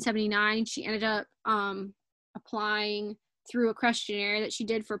 1979, she ended up applying through a questionnaire that she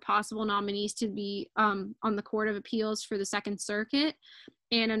did for possible nominees to be on the Court of Appeals for the Second Circuit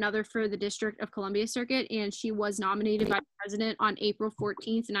and another for the District of Columbia Circuit, and she was nominated by the President on April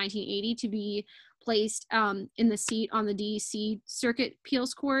 14th, 1980 to be placed in the seat on the D.C. Circuit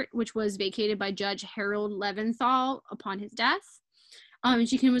Appeals Court, which was vacated by Judge Harold Leventhal upon his death. And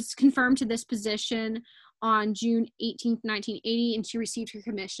she was confirmed to this position on June 18th, 1980, and she received her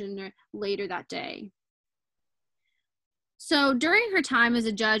commission later that day. So during her time as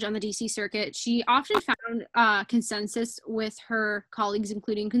a judge on the D.C. Circuit, she often found consensus with her colleagues,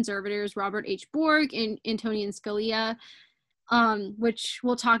 including conservators Robert H. Bork and Antonin Scalia, which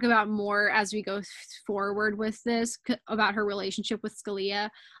we'll talk about more as we go forward with this, about her relationship with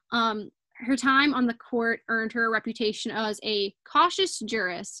Scalia. Her time on the court earned her a reputation as a cautious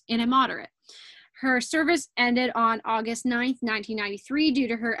jurist and a moderate. Her service ended on August 9th, 1993, due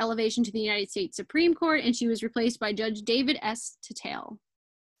to her elevation to the United States Supreme Court, and she was replaced by Judge David S. Tatel.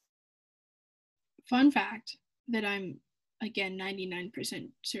 Fun fact that I'm, again, 99%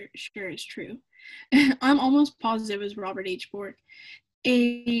 sure is true. I'm almost positive it was Robert H. Bork.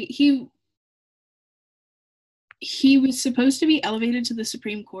 He was supposed to be elevated to the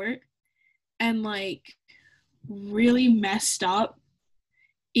Supreme Court and, like, really messed up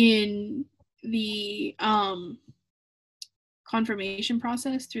in the confirmation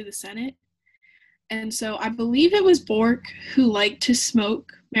process through the Senate. And so I believe it was Bork who liked to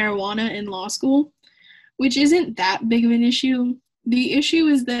smoke marijuana in law school, which isn't that big of an issue. The issue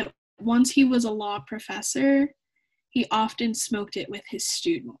is that once he was a law professor, he often smoked it with his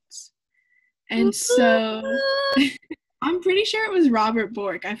students. And so I'm pretty sure it was Robert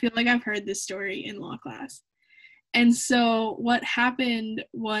Bork. I feel like I've heard this story in law class. And so what happened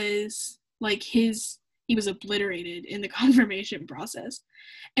was, like, he was obliterated in the confirmation process.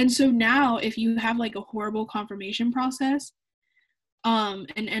 And so now if you have, like, a horrible confirmation process and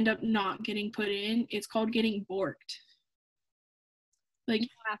end up not getting put in, it's called getting borked. Like,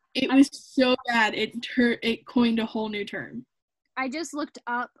 Yeah. it was so bad. It coined a whole new term. I just looked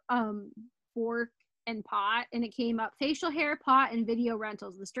up Bork and Pot, and it came up facial hair, pot, and video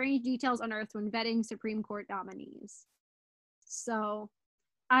rentals. The strange details unearthed when vetting Supreme Court nominees. So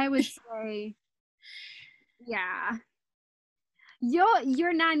I would say, yeah,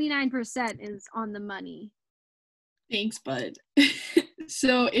 your 99% is on the money. Thanks, bud.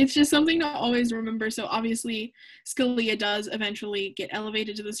 So it's just something to always remember. So obviously, Scalia does eventually get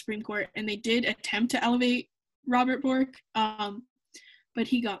elevated to the Supreme Court, and they did attempt to elevate Robert Bork, but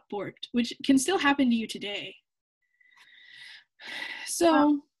he got borked, which can still happen to you today.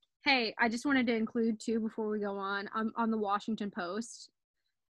 So, hey, I just wanted to include too before we go on. I'm on the Washington Post,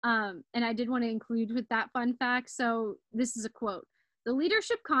 and I did want to include with that fun fact. So this is a quote. The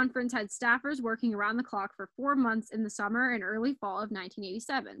leadership conference had staffers working around the clock for 4 months in the summer and early fall of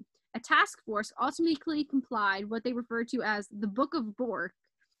 1987. A task force ultimately complied what they referred to as the Book of Bork,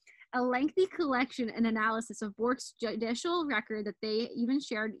 a lengthy collection and analysis of Bork's judicial record that they even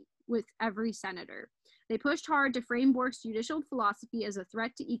shared with every senator. They pushed hard to frame Bork's judicial philosophy as a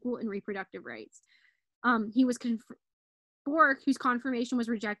threat to equal and reproductive rights. Bork, whose confirmation was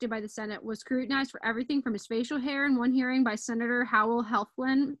rejected by the Senate, was scrutinized for everything from his facial hair in one hearing by Senator Howell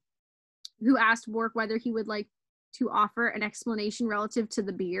Heflin, who asked Bork whether he would like to offer an explanation relative to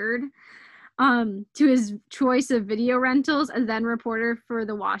the beard, to his choice of video rentals. A then reporter for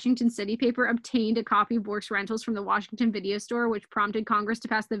the Washington City paper obtained a copy of Bork's rentals from the Washington Video Store, which prompted Congress to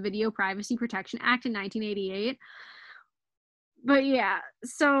pass the Video Privacy Protection Act in 1988. But yeah,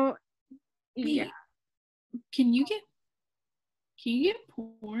 so yeah. Can you get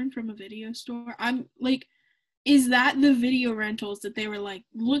porn from a video store? I'm like, is that the video rentals that they were like,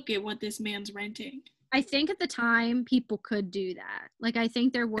 look at what this man's renting? I think at the time people could do that. Like, I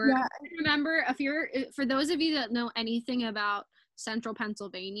think there were, yeah. Remember, for those of you that know anything about central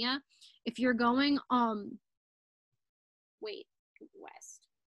Pennsylvania, if you're going, west,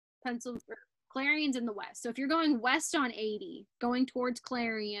 Clarion's in the west. So if you're going west on 80, going towards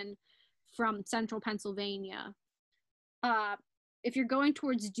Clarion from central Pennsylvania, if you're going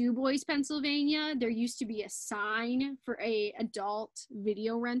towards DuBois, Pennsylvania, there used to be a sign for a adult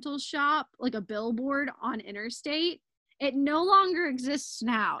video rental shop, like a billboard on Interstate. It no longer exists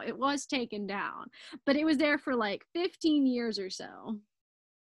now. It was taken down, but it was there for like 15 years or so.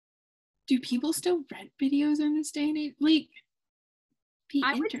 Do people still rent videos in this day and age? Like,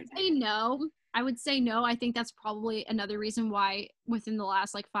 I would say no. I think that's probably another reason why within the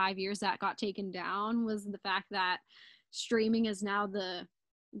last like 5 years that got taken down, was the fact that streaming is now the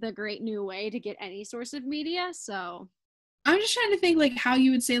great new way to get any source of media. So I'm just trying to think like how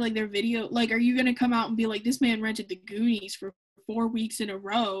you would say like their video, like, are you going to come out and be like, this man rented the Goonies for 4 weeks in a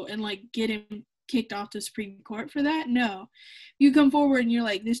row and like get him kicked off the Supreme Court for that? No. You come forward and you're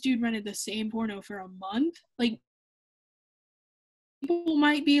like, this dude rented the same porno for a month. Like, people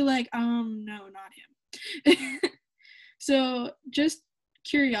might be like, no, not him. So just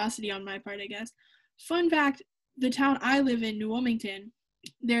curiosity on my part, I guess. Fun fact, the town I live in, New Wilmington,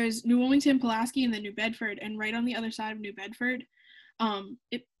 there's New Wilmington, Pulaski, and then New Bedford, and right on the other side of New Bedford,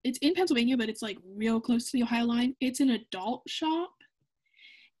 it's in Pennsylvania, but it's like real close to the Ohio line. It's an adult shop,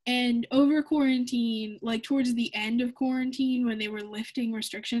 and over quarantine, like towards the end of quarantine, when they were lifting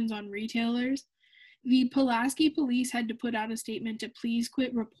restrictions on retailers, the Pulaski police had to put out a statement to please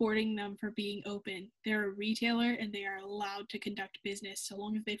quit reporting them for being open. They're a retailer and they are allowed to conduct business so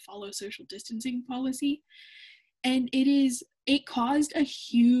long as they follow social distancing policy. And it caused a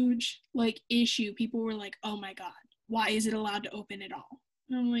huge like issue. People were like, oh my God, why is it allowed to open at all?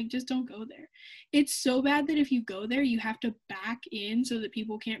 And I'm like, just don't go there. It's so bad that if you go there, you have to back in so that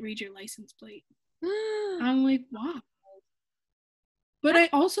people can't read your license plate. I'm like, wow. But I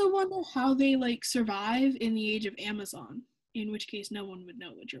also wonder how they like survive in the age of Amazon, in which case no one would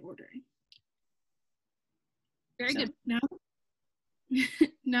know what you're ordering. Very good.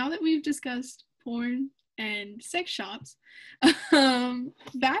 Now that we've discussed porn and sex shops,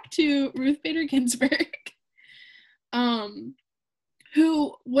 back to Ruth Bader Ginsburg,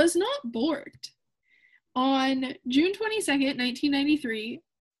 who was not borked. On June 22nd, 1993,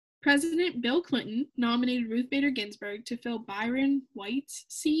 President Bill Clinton nominated Ruth Bader Ginsburg to fill Byron White's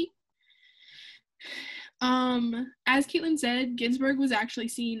seat. As Caitlin said, Ginsburg was actually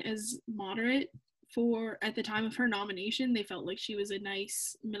seen as moderate at the time of her nomination. They felt like she was a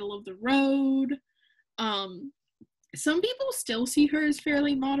nice middle of the road. Some people still see her as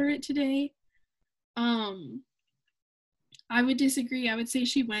fairly moderate today. I would disagree. I would say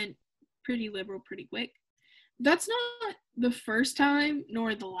she went pretty liberal pretty quick. That's not the first time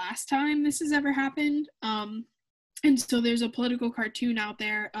nor the last time this has ever happened. And so there's a political cartoon out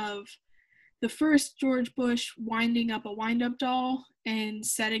there of the first George Bush winding up a wind-up doll and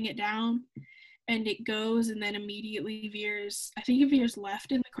setting it down, and it goes and then immediately veers, I think it veers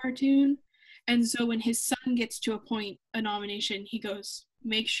left in the cartoon. And so when his son gets to appoint a nomination, he goes,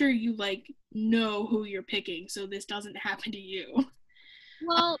 make sure you like know who you're picking so this doesn't happen to you.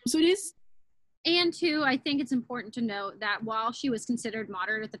 Well, so it is. And two, I think it's important to note that while she was considered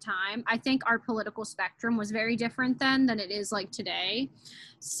moderate at the time, I think our political spectrum was very different then than it is like today.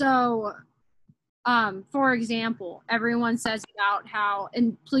 So, for example, everyone says about how,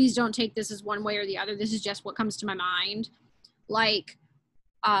 and please don't take this as one way or the other, this is just what comes to my mind. Like,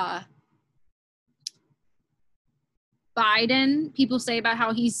 Biden, people say about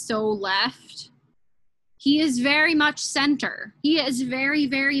how he's so left. He is very much center. He is very,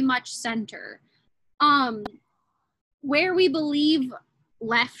 very much center. Where we believe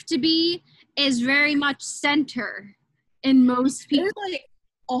left to be is very much center in most people. There's like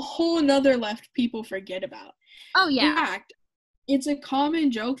a whole nother left people forget about. Oh, yeah. In fact, it's a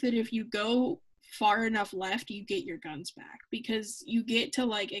common joke that if you go far enough left, you get your guns back, because you get to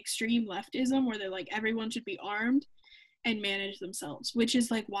like extreme leftism where they're like everyone should be armed and manage themselves, which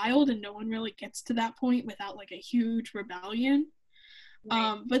is like wild, and no one really gets to that point without like a huge rebellion.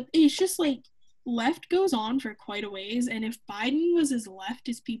 Right. But it's just like left goes on for quite a ways, and if Biden was as left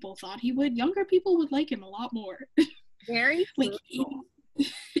as people thought he would, younger people would like him a lot more. Very like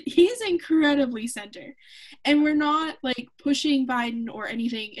he's incredibly center, and we're not like pushing Biden or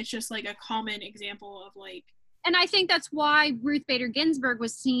anything. It's just like a common example of like, and I think that's why Ruth Bader Ginsburg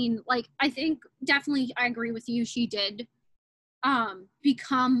was seen, like, I think definitely I agree with you, she did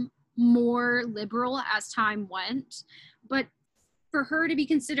become more liberal as time went, but for her to be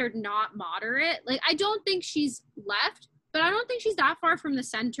considered not moderate, like, I don't think she's left, but I don't think she's that far from the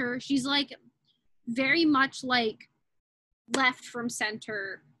center. She's like very much like left from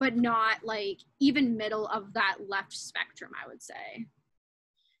center, but not like even middle of that left spectrum, I would say.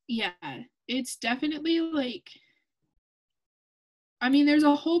 Yeah, it's definitely like, I mean, there's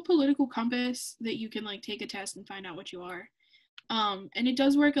a whole political compass that you can like take a test and find out what you are. And it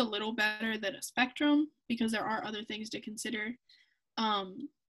does work a little better than a spectrum because there are other things to consider.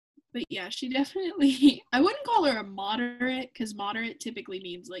 But yeah, she definitely, I wouldn't call her a moderate, because moderate typically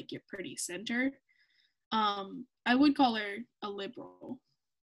means like you're pretty center. I would call her a liberal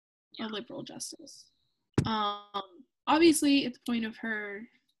justice. Obviously at the point of her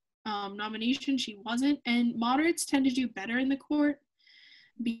nomination, she wasn't, and moderates tend to do better in the court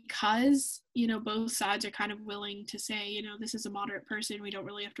because, you know, both sides are kind of willing to say, you know, this is a moderate person, we don't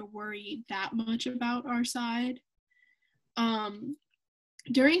really have to worry that much about our side.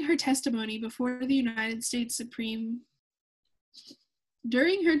 During her testimony before the United States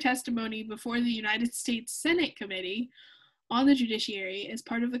Senate Committee on the Judiciary as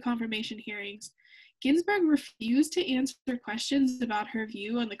part of the confirmation hearings, Ginsburg refused to answer questions about her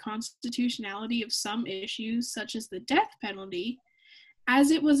view on the constitutionality of some issues, such as the death penalty, as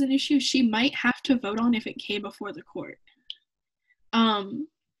it was an issue she might have to vote on if it came before the court.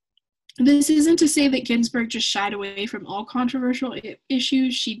 This isn't to say that Ginsburg just shied away from all controversial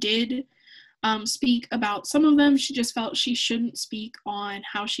issues. She did speak about some of them. She just felt she shouldn't speak on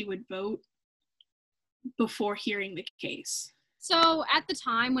how she would vote before hearing the case. So at the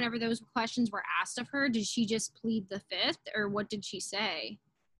time, whenever those questions were asked of her, did she just plead the fifth, or what did she say?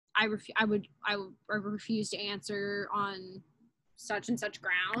 I refuse to answer on such and such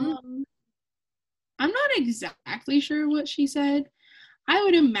ground. I'm not exactly sure what she said. I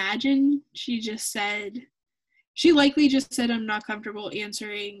would imagine she likely just said, I'm not comfortable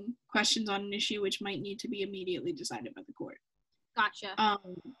answering questions on an issue which might need to be immediately decided by the court. Gotcha.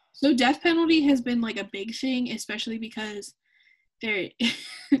 So death penalty has been like a big thing, especially because the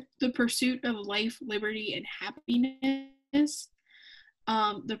pursuit of life, liberty, and happiness,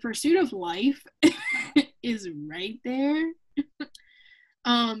 the pursuit of life is right there.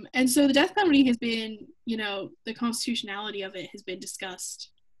 And so the death penalty has been, you know, the constitutionality of it has been discussed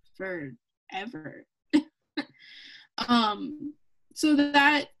forever. So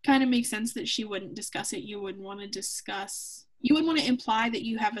that kind of makes sense that she wouldn't discuss it. You wouldn't want to imply that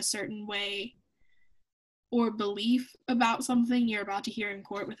you have a certain way or belief about something you're about to hear in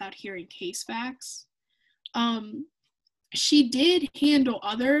court without hearing case facts. She did handle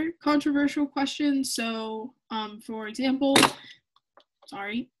other controversial questions. So, for example,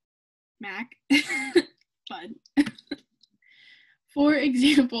 Mac. Bud. For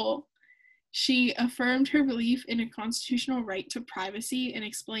example, she affirmed her belief in a constitutional right to privacy and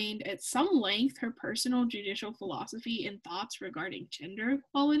explained at some length her personal judicial philosophy and thoughts regarding gender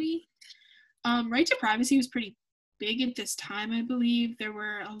equality. Right to privacy was pretty big at this time, I believe. There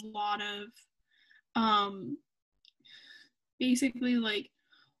were a lot of basically, like,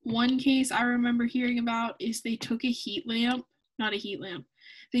 one case I remember hearing about is they took a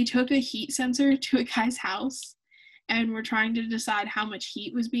they took a heat sensor to a guy's house and were trying to decide how much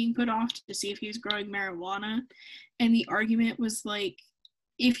heat was being put off to see if he was growing marijuana. And the argument was like,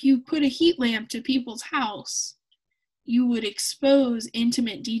 if you put a heat lamp to people's house, you would expose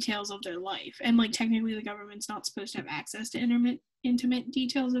intimate details of their life. And, like, technically the government's not supposed to have access to intimate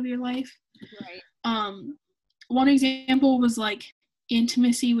details of your life. Right. One example was, like,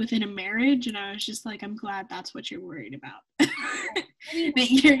 intimacy within a marriage, and I was just like, I'm glad that's what you're worried about. That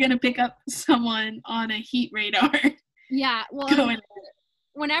you're gonna pick up someone on a heat radar. Yeah, well,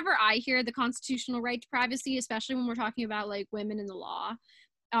 whenever I hear the constitutional right to privacy, especially when we're talking about, like, women in the law,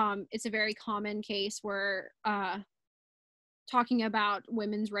 it's a very common case where talking about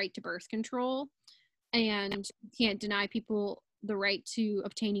women's right to birth control, and you can't deny people the right to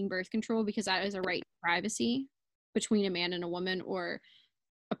obtaining birth control because that is a right to privacy between a man and a woman, or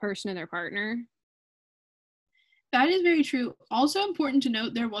a person and their partner. That is very true. Also important to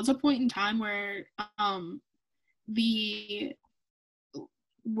note, there was a point in time where the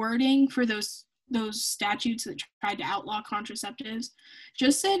wording for those statutes that tried to outlaw contraceptives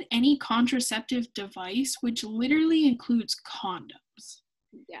just said any contraceptive device, which literally includes condoms.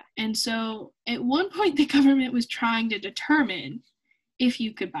 Yeah. And so at one point the government was trying to determine if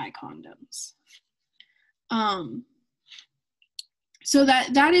you could buy condoms. So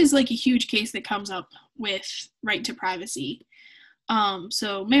that is, like, a huge case that comes up with right to privacy.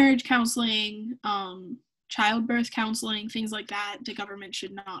 So marriage counseling, childbirth counseling, things like that, the government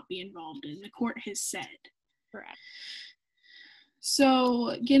should not be involved in, the court has said. Correct.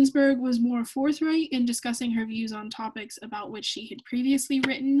 So Ginsburg was more forthright in discussing her views on topics about which she had previously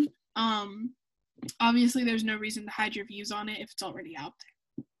written. Obviously, there's no reason to hide your views on it if it's already out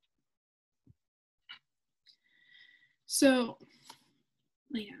there. So,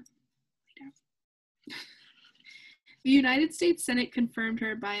 yeah. The United States Senate confirmed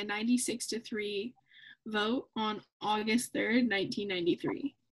her by a 96-3 vote on August 3rd,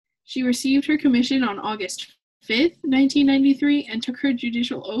 1993. She received her commission on August 5th, 1993, and took her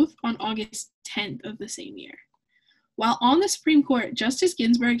judicial oath on August 10th of the same year. While on the Supreme Court, Justice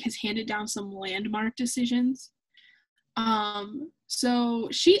Ginsburg has handed down some landmark decisions. So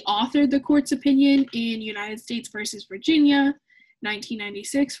she authored the court's opinion in United States versus Virginia,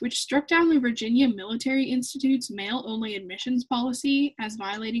 1996, which struck down the Virginia Military Institute's male-only admissions policy as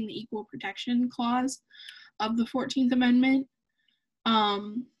violating the Equal Protection Clause of the 14th Amendment. I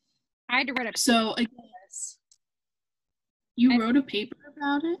had to write a paper. You wrote a paper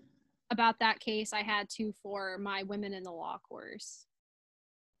about it? About that case, I had to for my Women in the Law course.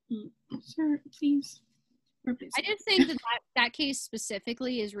 Sure, please. I just think that case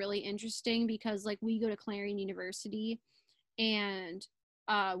specifically is really interesting because, like, we go to Clarion University and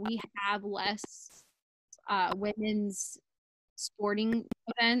we have less women's sporting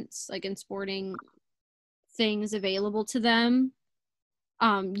events, like, in sporting things available to them.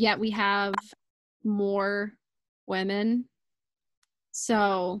 Yet we have more women.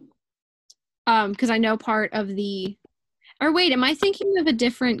 So, because I know part of the, or wait, am I thinking of a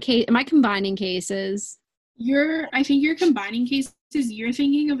different case? Am I combining cases? I think you're combining cases. You're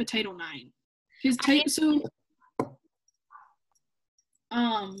thinking of a Title IX. I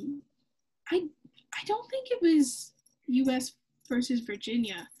don't think it was U.S. versus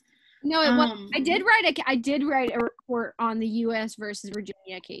Virginia. No, it was. I did write a report on the U.S. versus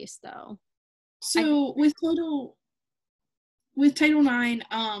Virginia case, though. So with Title IX,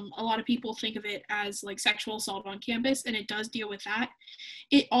 a lot of people think of it as, like, sexual assault on campus, and it does deal with that.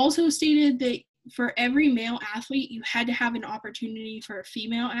 It also stated that for every male athlete, you had to have an opportunity for a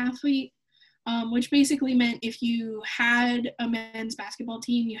female athlete, which basically meant if you had a men's basketball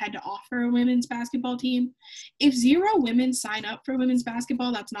team, you had to offer a women's basketball team. If 0 women sign up for women's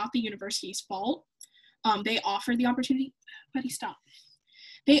basketball, that's not the university's fault. They offered the opportunity. Buddy, stop.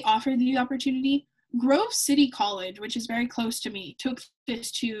 They offered the opportunity. Grove City College, which is very close to me, took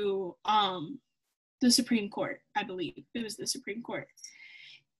this to the Supreme Court, I believe. It was the Supreme Court.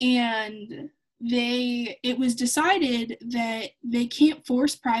 And it was decided that they can't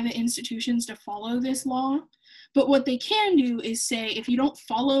force private institutions to follow this law, but what they can do is say, if you don't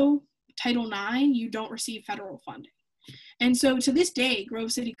follow Title IX, you don't receive federal funding. And so to this day,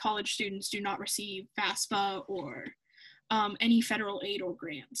 Grove City College students do not receive FAFSA or any federal aid or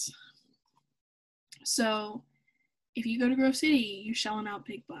grants. So if you go to Grove City, you're shelling out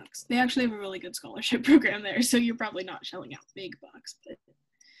big bucks. They actually have a really good scholarship program there, so you're probably not shelling out big bucks, but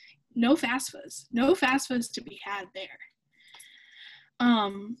no FAFSAs. No FAFSAs to be had there.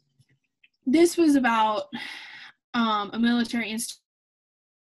 This was about a military institute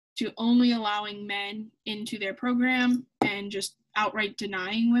only allowing men into their program and just outright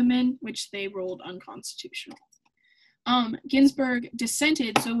denying women, which they ruled unconstitutional. Ginsburg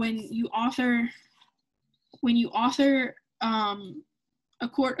dissented. So when you author a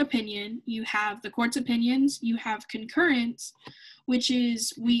court opinion, you have the court's opinions, you have concurrence, which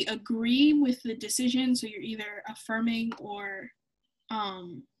is we agree with the decision, so you're either affirming or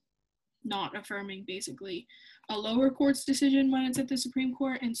not affirming, basically, a lower court's decision when it's at the Supreme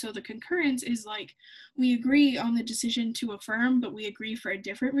Court. And so the concurrence is like, we agree on the decision to affirm, but we agree for a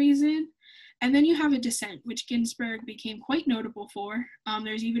different reason. And then you have a dissent, which Ginsburg became quite notable for.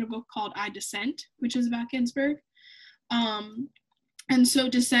 There's even a book called I Dissent, which is about Ginsburg. And so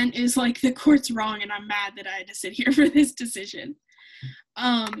dissent is like, the court's wrong and I'm mad that I had to sit here for this decision.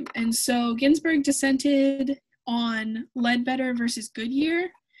 And so Ginsburg dissented on Ledbetter versus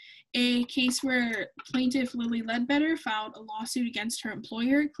Goodyear, a case where plaintiff Lilly Ledbetter filed a lawsuit against her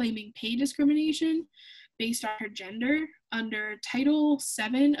employer claiming pay discrimination based on her gender under Title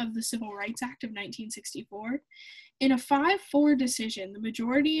VII of the Civil Rights Act of 1964. In a 5-4 decision, the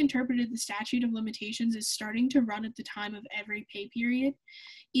majority interpreted the statute of limitations as starting to run at the time of every pay period,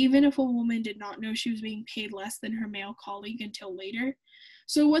 even if a woman did not know she was being paid less than her male colleague until later.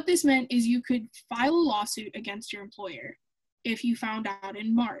 So what this meant is you could file a lawsuit against your employer if you found out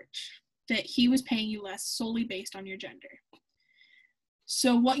in March that he was paying you less solely based on your gender.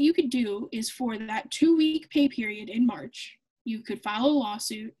 So what you could do is for that 2-week pay period in March, you could file a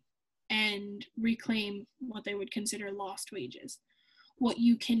lawsuit and reclaim what they would consider lost wages. What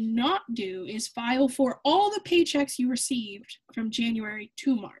you cannot do is file for all the paychecks you received from January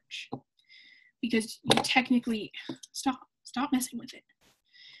to March, because you technically, stop messing with it.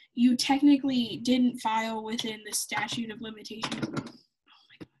 You technically didn't file within the statute of limitations. Oh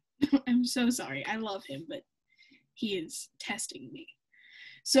my God. I'm so sorry. I love him, but he is testing me.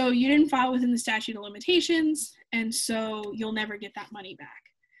 So you didn't file within the statute of limitations, and so you'll never get that money back.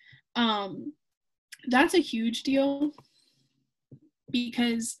 That's a huge deal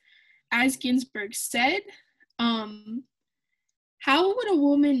because, as Ginsburg said, how would a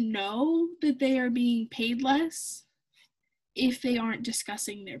woman know that they are being paid less if they aren't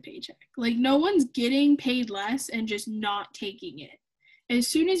discussing their paycheck? Like, no one's getting paid less and just not taking it. As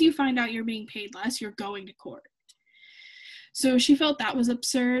soon as you find out you're being paid less, you're going to court. So she felt that was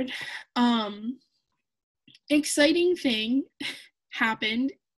absurd. Exciting thing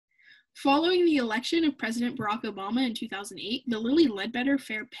happened. Following the election of President Barack Obama in 2008, the Lilly Ledbetter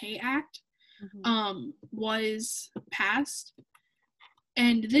Fair Pay Act was passed.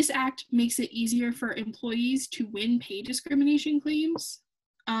 And this act makes it easier for employees to win pay discrimination claims.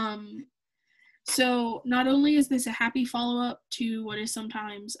 So not only is this a happy follow-up to what is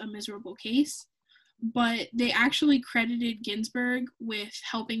sometimes a miserable case, but they actually credited Ginsburg with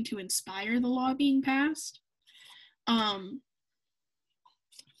helping to inspire the law being passed.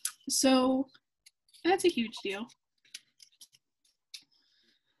 So that's a huge deal.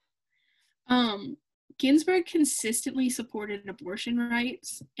 Ginsburg consistently supported abortion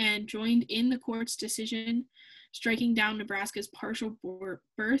rights and joined in the court's decision striking down Nebraska's partial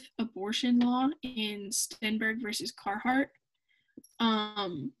birth abortion law in Stenberg versus Carhart.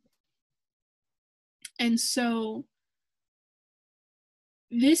 And so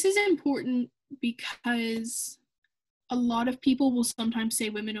this is important because a lot of people will sometimes say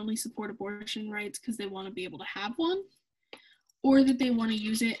women only support abortion rights because they want to be able to have one, or that they want to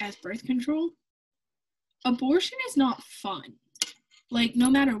use it as birth control. Abortion is not fun. Like,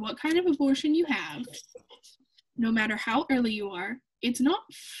 no matter what kind of abortion you have, no matter how early you are, it's not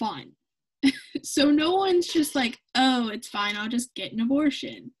fun. So no one's just like, oh, it's fine, I'll just get an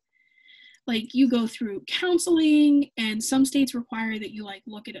abortion. Like, you go through counseling, and some states require that you, like,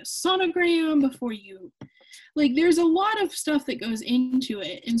 look at a sonogram before you, like, there's a lot of stuff that goes into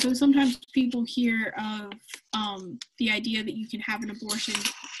it. And so sometimes people hear of the idea that you can have an abortion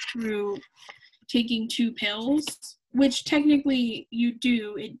through taking 2 pills, which technically you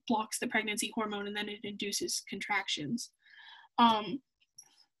do. It blocks the pregnancy hormone, and then it induces contractions. I'm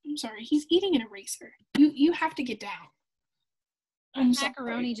sorry, he's eating an eraser. You have to get down.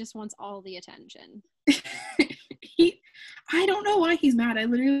 Macaroni just wants all the attention. I don't know why he's mad. I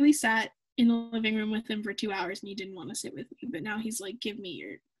literally sat in the living room with him for 2 hours and he didn't want to sit with me, but now he's like, give me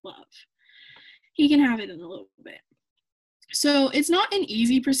your love. He can have it in a little bit. So it's not an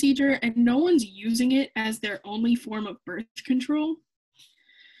easy procedure, and no one's using it as their only form of birth control.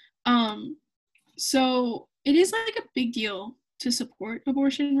 So it is like a big deal to support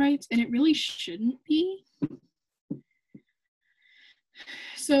abortion rights, and it really shouldn't be.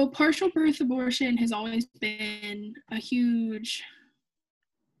 So partial birth abortion has always been a huge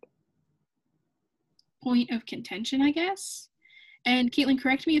point of contention, I guess. And Caitlin,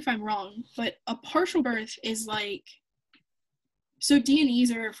 correct me if I'm wrong, but a partial birth is like, so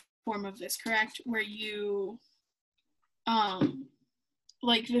D&Es are a form of this, correct? Where you,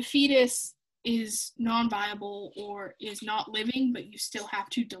 like the fetus is non-viable or is not living, but you still have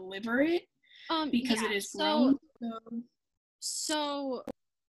to deliver it because it is grown. So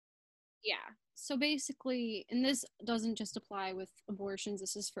basically, and this doesn't just apply with abortions,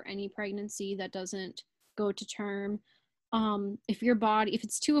 this is for any pregnancy that doesn't go to term. If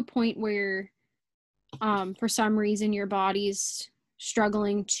it's to a point where for some reason your body's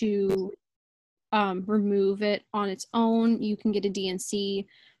struggling to remove it on its own, you can get a D&C,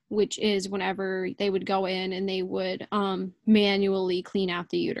 which is whenever they would go in and they would manually clean out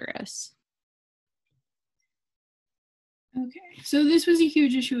the uterus. Okay, so this was a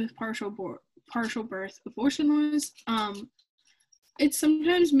huge issue with partial birth abortion laws. It's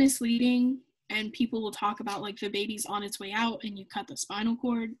sometimes misleading, and people will talk about like the baby's on its way out and you cut the spinal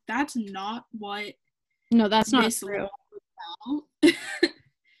cord. That's not what. No, that's not true.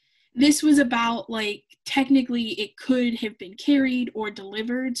 This was about, like, technically it could have been carried or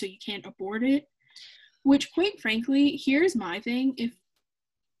delivered, so you can't abort it. Which, quite frankly, here's my thing. If,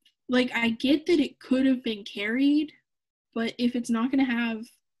 like, I get that it could have been carried, but if it's not going to have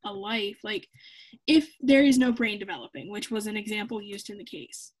a life, like, if there is no brain developing, which was an example used in the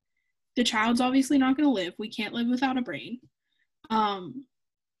case, the child's obviously not going to live. We can't live without a brain.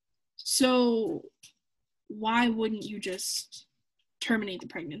 So why wouldn't you just terminate the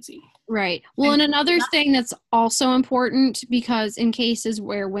pregnancy? Right. Well, and another thing that's also important, because in cases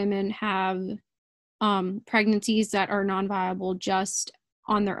where women have pregnancies that are non-viable just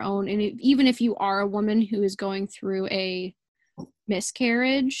on their own, and even if you are a woman who is going through a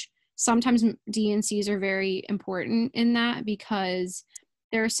miscarriage, sometimes D&Cs are very important in that, because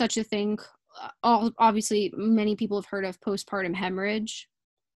there's such a thing. Obviously, many people have heard of postpartum hemorrhage.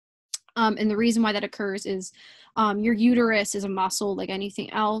 And the reason why that occurs is your uterus is a muscle like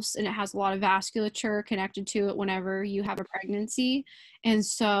anything else, and it has a lot of vasculature connected to it whenever you have a pregnancy. And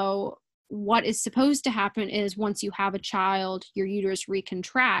so what is supposed to happen is once you have a child, your uterus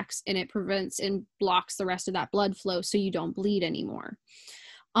recontracts and it prevents and blocks the rest of that blood flow so you don't bleed anymore.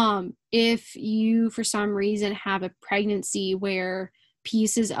 If you, for some reason, have a pregnancy where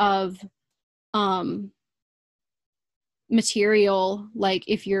pieces of material, like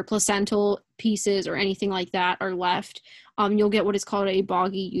if your placental pieces or anything like that are left, you'll get what is called a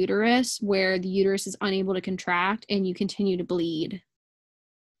boggy uterus, where the uterus is unable to contract and you continue to bleed.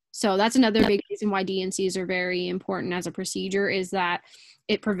 So that's another big reason why D&Cs are very important as a procedure, is that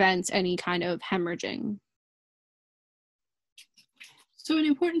it prevents any kind of hemorrhaging. So an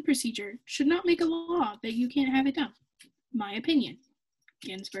important procedure should not make a law that you can't have it done. My opinion.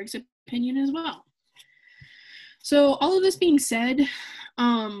 Ginsburg's opinion as well. So all of this being said,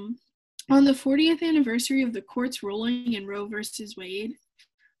 on the 40th anniversary of the court's ruling in Roe versus Wade,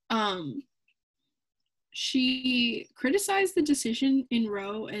 she criticized the decision in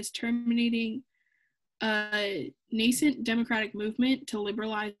Roe as terminating a nascent democratic movement to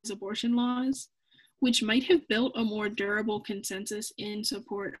liberalize abortion laws, which might have built a more durable consensus in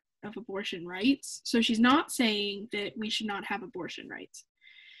support of abortion rights. So she's not saying that we should not have abortion rights.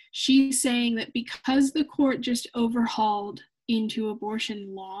 She's saying that because the court just overhauled into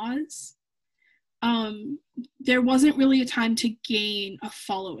abortion laws, there wasn't really a time to gain a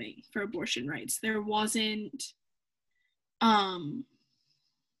following for abortion rights. There wasn't,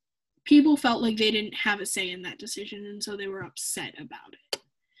 people felt like they didn't have a say in that decision, and so they were upset about it.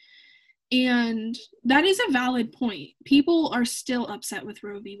 And that is a valid point. People are still upset with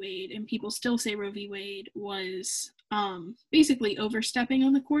Roe v. Wade, and people still say Roe v. Wade was basically overstepping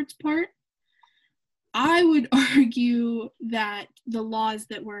on the court's part. I would argue that the laws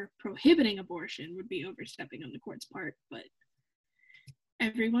that were prohibiting abortion would be overstepping on the court's part, but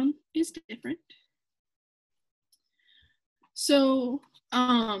everyone is different. So,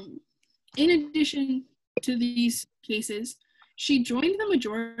 in addition to these cases, she joined the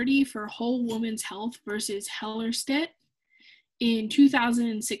majority for Whole Woman's Health versus Hellerstedt in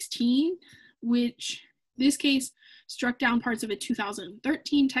 2016, which this case struck down parts of a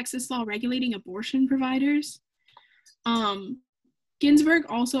 2013 Texas law regulating abortion providers. Ginsburg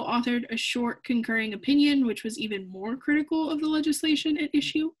also authored a short concurring opinion, which was even more critical of the legislation at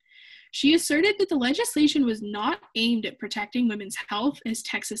issue. She asserted that the legislation was not aimed at protecting women's health, as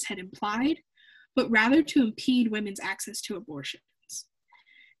Texas had implied, but rather to impede women's access to abortions.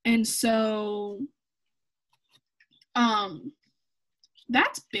 And so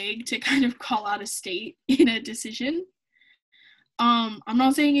that's big to kind of call out a state in a decision. I'm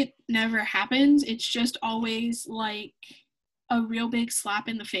not saying it never happens. It's just always like a real big slap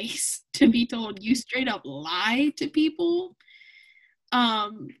in the face to be told you straight up lie to people.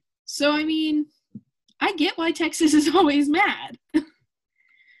 So I mean, I get why Texas is always mad.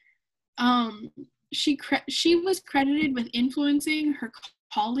 She was credited with influencing her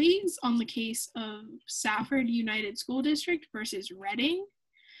colleagues on the case of Safford United School District versus Reading.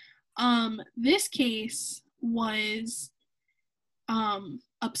 This case was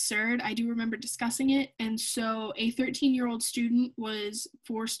absurd. I do remember discussing it. And so a 13-year-old student was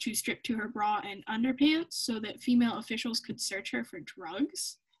forced to strip to her bra and underpants so that female officials could search her for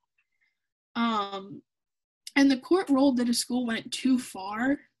drugs. And the court ruled that a school went too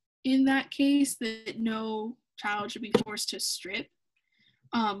far in that case, that no child should be forced to strip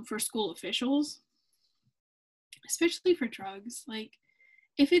for school officials, especially for drugs. Like,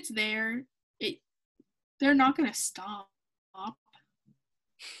 if it's there, they're not going to stop.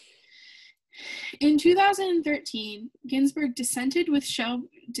 In 2013, Ginsburg dissented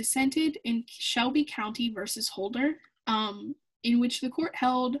in Shelby County versus Holder, in which the court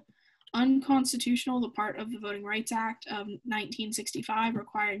held unconstitutional the part of the Voting Rights Act of 1965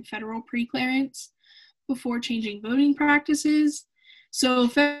 requiring federal preclearance before changing voting practices. So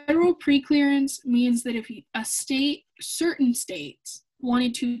federal preclearance means that if certain states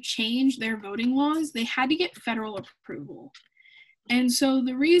wanted to change their voting laws, they had to get federal approval. And so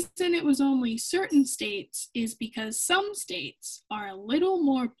the reason it was only certain states is because some states are a little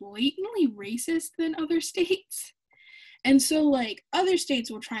more blatantly racist than other states. And so, like, other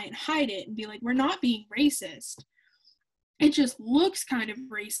states will try and hide it and be like, we're not being racist. It just looks kind of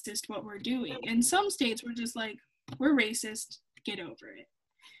racist what we're doing. And some states were just like, we're racist, get over it.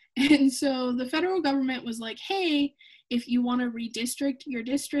 And so the federal government was like, hey, if you want to redistrict your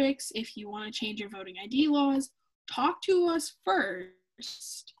districts, if you want to change your voting ID laws, talk to us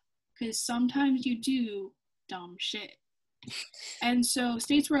first, because sometimes you do dumb shit. And so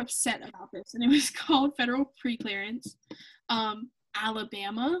states were upset about this, and it was called federal preclearance.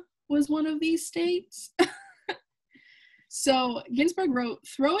 Alabama was one of these states. So Ginsburg wrote,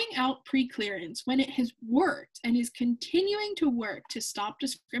 throwing out preclearance when it has worked and is continuing to work to stop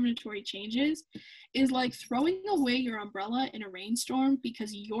discriminatory changes is like throwing away your umbrella in a rainstorm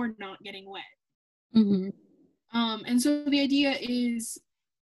because you're not getting wet. Mm-hmm. And so the idea is,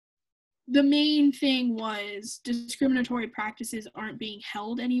 the main thing was discriminatory practices aren't being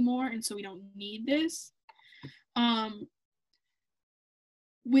held anymore, and so we don't need this.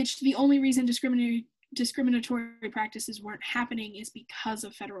 Which the only reason discriminatory practices weren't happening is because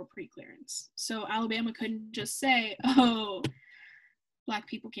of federal preclearance. So Alabama couldn't just say, oh, Black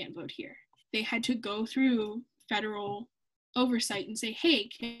people can't vote here. They had to go through federal oversight and say, hey,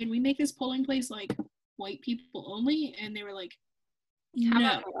 can we make this polling place like white people only? And they were like,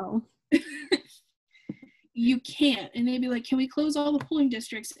 no. You can't. And they'd be like, can we close all the polling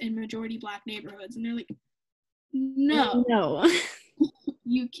districts in majority Black neighborhoods? And they're like, no.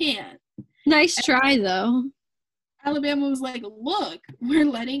 You can't. Nice try, though. Alabama was like, look, we're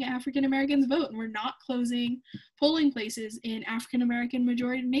letting African Americans vote, and we're not closing polling places in African American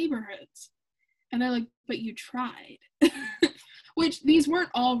majority neighborhoods. And they're like, but you tried. Which, these weren't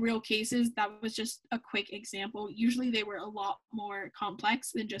all real cases. That was just a quick example. Usually they were a lot more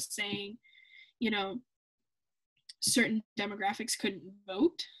complex than just saying, you know, certain demographics couldn't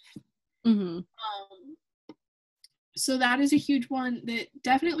vote. Mm-hmm. So that is a huge one that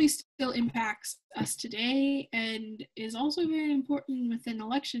definitely still impacts us today and is also very important with an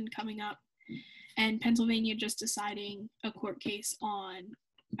election coming up and Pennsylvania just deciding a court case on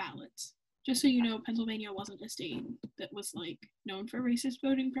ballots. Just so you know, Pennsylvania wasn't a state that was like known for racist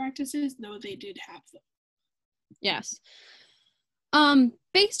voting practices, though they did have them. Yes.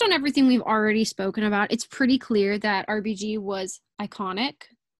 Based on everything we've already spoken about, it's pretty clear that RBG was iconic.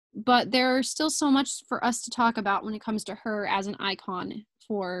 But there's still so much for us to talk about when it comes to her as an icon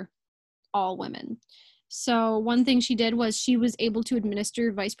for all women. So one thing she did was she was able to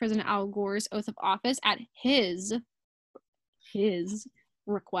administer Vice President Al Gore's oath of office at his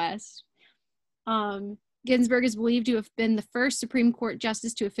request. Ginsburg is believed to have been the first Supreme Court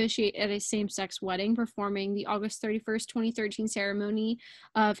justice to officiate at a same-sex wedding, performing the August 31st, 2013 ceremony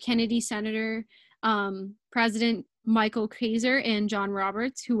of Kennedy Senator President Michael Kaiser and John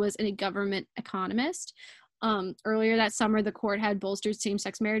Roberts, who was a government economist. Earlier that summer, the court had bolstered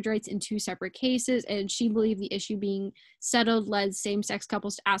same-sex marriage rights in 2 separate cases, and she believed the issue being settled led same-sex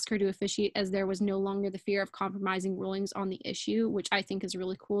couples to ask her to officiate, as there was no longer the fear of compromising rulings on the issue, which I think is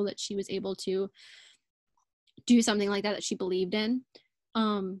really cool that she was able to do something like that she believed in.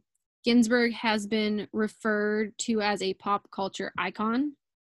 Ginsburg has been referred to as a pop culture icon,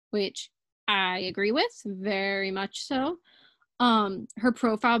 which I agree with, very much so. Her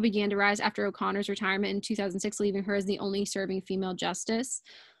profile began to rise after O'Connor's retirement in 2006, leaving her as the only serving female justice.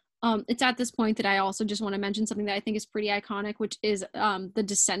 It's at this point that I also just want to mention something that I think is pretty iconic, which is the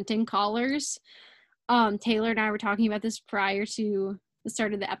dissenting collars. Taylor and I were talking about this prior to the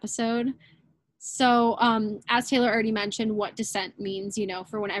start of the episode. So as Taylor already mentioned, what dissent means,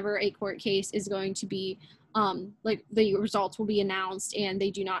 for whenever a court case is going to be, like the results will be announced and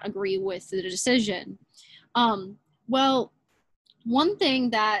they do not agree with the decision. Well, one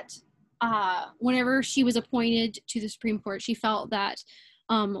thing that whenever she was appointed to the Supreme Court, she felt that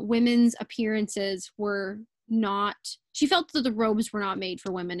women's appearances were not, she felt that the robes were not made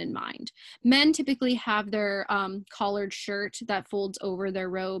for women in mind. Men typically have their collared shirt that folds over their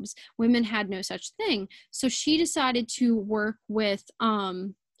robes. Women had no such thing. So she decided to work with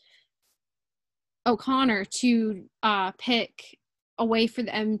O'Connor to pick a way for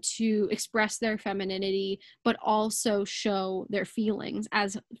them to express their femininity, but also show their feelings,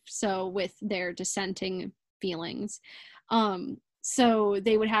 as so with their dissenting feelings. So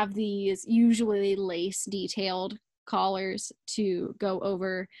they would have these usually lace detailed collars to go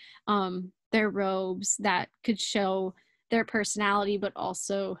over their robes that could show their personality, but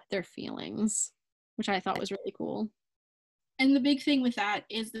also their feelings, which I thought was really cool. And the big thing with that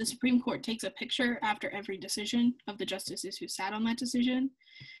is the Supreme Court takes a picture after every decision of the justices who sat on that decision.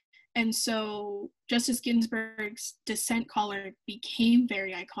 And so Justice Ginsburg's dissent collar became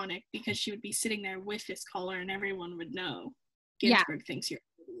very iconic because she would be sitting there with this collar and everyone would know Ginsburg thinks you're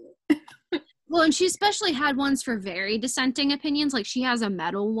an idiot. Well, and she especially had ones for very dissenting opinions. Like she has a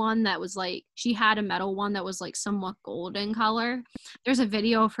metal one that was like, she had a metal one that was like somewhat golden color. There's a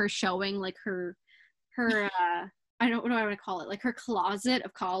video of her showing like her I don't know what I want to call it, like her closet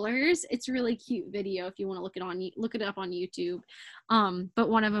of collars. It's a really cute video if you want to look it up on YouTube. But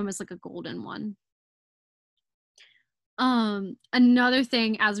one of them is like a golden one. Another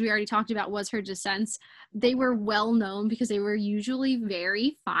thing, as we already talked about, was her dissents. They were well known because they were usually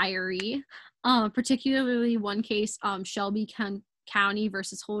very fiery. Particularly one case, Shelby County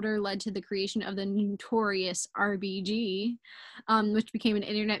versus Holder, led to the creation of the notorious RBG, which became an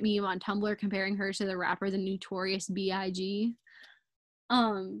internet meme on Tumblr comparing her to the rapper the Notorious B.I.G.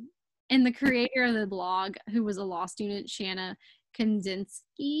 And the creator of the blog, who was a law student, Shanna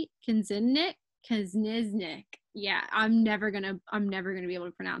Kuznick. Yeah, I'm never gonna be able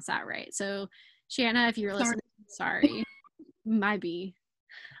to pronounce that right. So Shanna, if you're listening, sorry. Might be.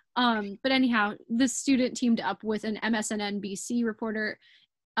 But anyhow, the student teamed up with an MSNBC reporter,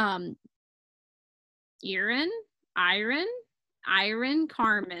 Iron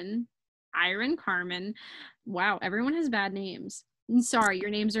Carmen. Wow, everyone has bad names. Sorry, your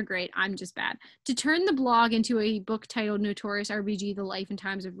names are great. I'm just bad. To turn the blog into a book titled Notorious RBG, The Life and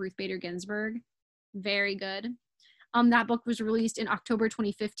Times of Ruth Bader Ginsburg. Very good. That book was released in October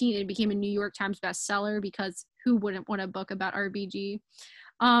 2015 and it became a New York Times bestseller because who wouldn't want a book about RBG?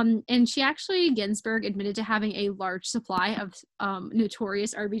 And she actually, Ginsburg, admitted to having a large supply of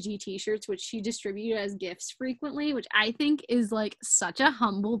Notorious RBG t-shirts, which she distributed as gifts frequently, which I think is like such a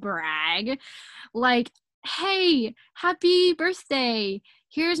humble brag. Like, hey, happy birthday.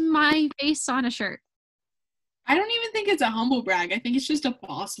 Here's my face on a shirt. I don't even think it's a humble brag. I think it's just a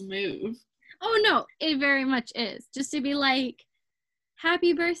boss move. Oh, no, it very much is. Just to be like,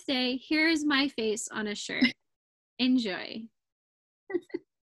 happy birthday. Here's my face on a shirt. Enjoy.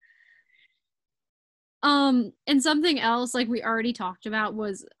 And something else like we already talked about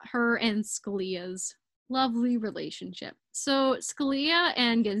was her and Scalia's lovely relationship. So Scalia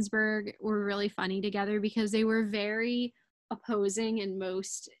and Ginsburg were really funny together because they were very opposing in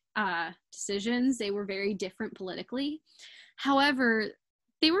most decisions. They were very different politically. However,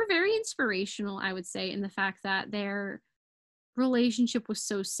 they were very inspirational, I would say, in the fact that their relationship was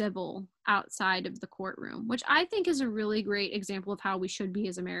so civil outside of the courtroom, which I think is a really great example of how we should be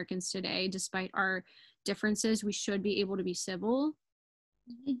as Americans today. Despite our differences, we should be able to be civil.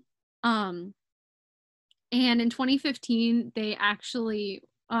 And in 2015, they actually,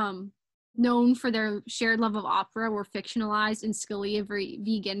 known for their shared love of opera, were fictionalized in Scalia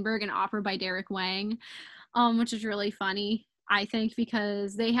v. Ginsburg, an opera by Derek Wang, which is really funny, I think,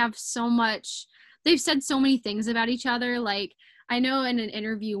 because they have so much, they've said so many things about each other. Like, I know in an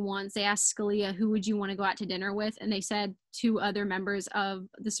interview once they asked Scalia, who would you want to go out to dinner with? And they said two other members of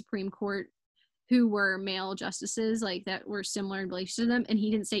the Supreme Court who were male justices, like that were similar in relation to them. And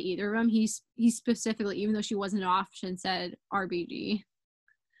he didn't say either of them. He specifically, even though she wasn't an option, said RBG.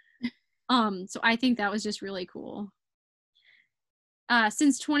 So I think that was just really cool.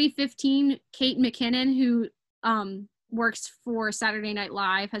 Since 2015, Kate McKinnon, who works for Saturday Night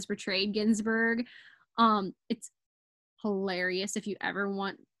Live, has portrayed Ginsburg. It's hilarious if you ever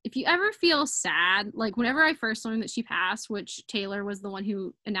feel sad, like whenever I first learned that she passed, which Taylor was the one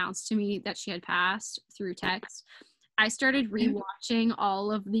who announced to me that she had passed through text, I started rewatching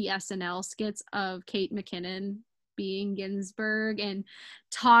all of the SNL skits of Kate McKinnon being Ginsburg and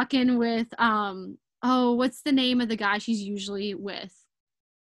talking with what's the name of the guy she's usually with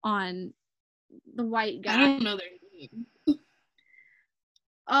on the white guy? I don't know their name.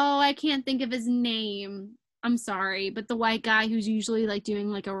 Oh, I can't think of his name. I'm sorry, but the white guy who's usually like doing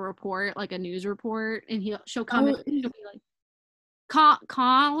like a report, like a news report, and she'll come in and she'll be like,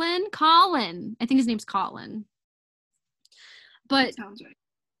 Colin. I think his name's Colin. But that sounds right.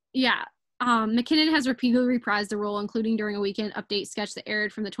 Yeah. McKinnon has repeatedly reprised the role, including during a weekend update sketch that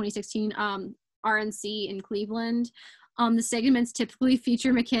aired from the 2016 RNC in Cleveland. The segments typically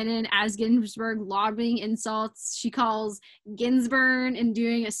feature McKinnon as Ginsburg lobbing insults. She calls Ginsburg and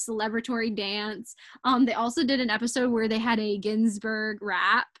doing a celebratory dance. They also did an episode where they had a Ginsburg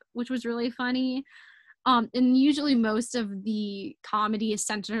rap, which was really funny. And usually most of the comedy is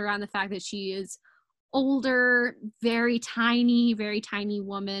centered around the fact that she is older, very tiny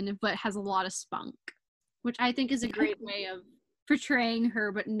woman, but has a lot of spunk, which I think is a great way of portraying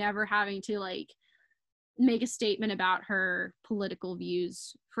her, but never having to like make a statement about her political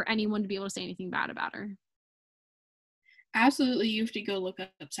views for anyone to be able to say anything bad about her. Absolutely, you have to go look up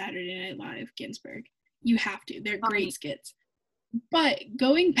Saturday Night Live Ginsburg. You have to. They're great skits. But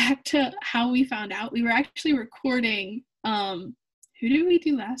going back to how we found out, we were actually recording, who did we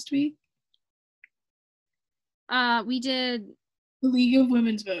do last week? We did the League of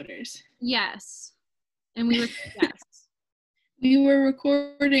Women's Voters. Yes. And we were yes. We were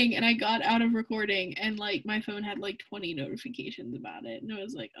recording and I got out of recording and like my phone had like 20 notifications about it. And I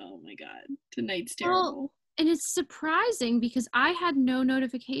was like, oh my God, tonight's terrible. Well, and it's surprising because I had no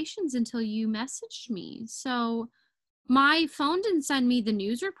notifications until you messaged me. So my phone didn't send me the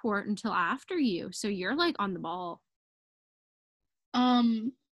news report until after you. So you're like on the ball. I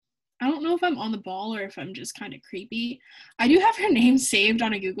don't know if I'm on the ball or if I'm just kind of creepy. I do have her name saved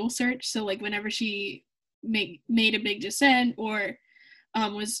on a Google search. So like whenever she made a big dissent or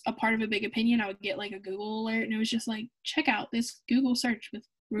was a part of a big opinion, I would get like a Google alert and it was just like, check out this Google search with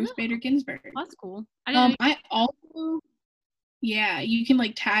Ruth Bader Ginsburg. That's cool. I also, yeah, you can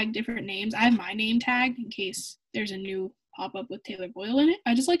like tag different names. I have my name tagged in case there's a new pop-up with Taylor Boyle in it.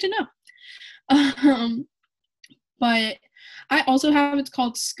 I just like to know. But I also have, it's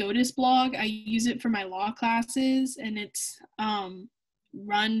called SCOTUS blog. I use it for my law classes and it's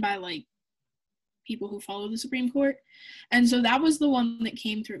run by like people who follow the Supreme Court. And so that was the one that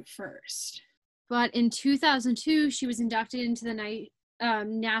came through first. But in 2002, she was inducted into the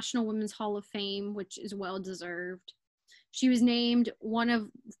National Women's Hall of Fame, which is well-deserved. She was named one of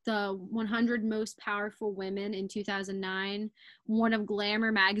the 100 most powerful women in 2009, one of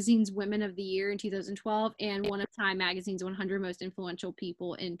Glamour magazine's Women of the Year in 2012, and one of Time magazine's 100 most influential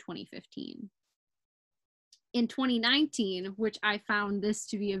people in 2015. In 2019, which I found this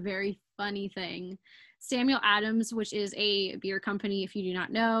to be a very funny thing, Samuel Adams, which is a beer company, if you do not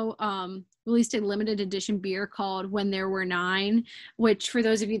know, released a limited edition beer called When There Were Nine, which for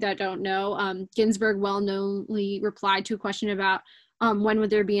those of you that don't know, Ginsburg well-knownly replied to a question about when would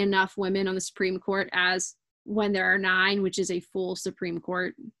there be enough women on the Supreme Court as when there are 9, which is a full Supreme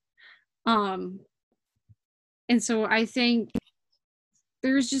Court. And so I think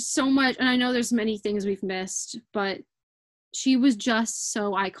there's just so much, and I know there's many things we've missed, but she was just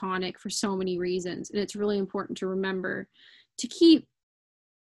so iconic for so many reasons. And it's really important to remember to keep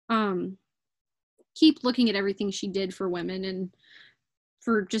looking at everything she did for women and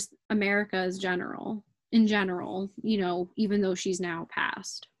for just America in general, you know, even though she's now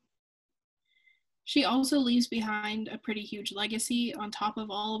passed. She also leaves behind a pretty huge legacy on top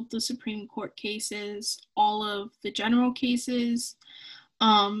of all of the Supreme Court cases, all of the general cases,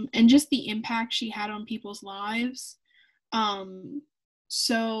 and just the impact she had on people's lives.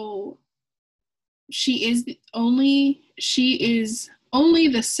 So she is only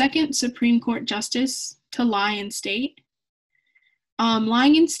the second Supreme Court justice to lie in state.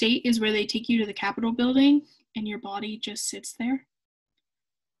 Lying in state is where they take you to the Capitol building and your body just sits there.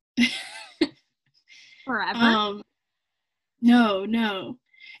 Forever? No.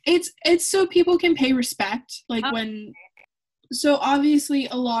 It's so people can pay respect. Like so obviously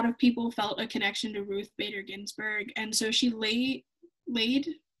a lot of people felt a connection to Ruth Bader Ginsburg, and so she lied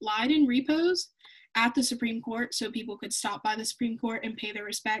in repose at the Supreme Court so people could stop by the Supreme Court and pay their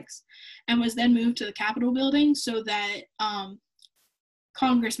respects, and was then moved to the Capitol building so that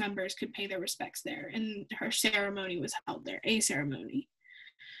Congress members could pay their respects there, and her ceremony was held there, a ceremony.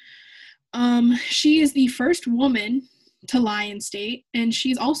 She is the first woman to lie in state, and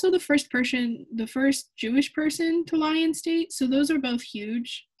she's also the first Jewish person to lie in state, so those are both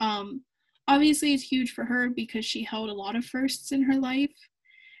huge. Obviously it's huge for her because she held a lot of firsts in her life.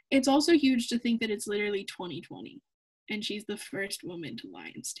 It's also huge to think that it's literally 2020 and she's the first woman to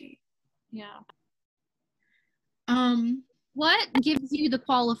lie in state. Yeah. What gives you the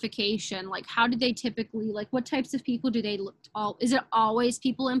qualification? Like, how do they typically, like, what types of people do they look? Is it always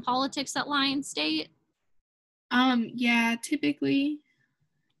people in politics that lie in state? Yeah, typically.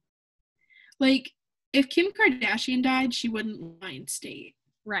 Like, if Kim Kardashian died, she wouldn't lie in state.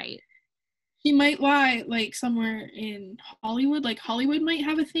 Right. She might lie, like, somewhere in Hollywood. Like, Hollywood might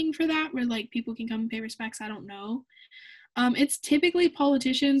have a thing for that where, like, people can come and pay respects. I don't know. It's typically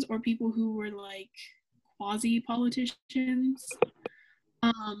politicians or people who were, like, quasi-politicians.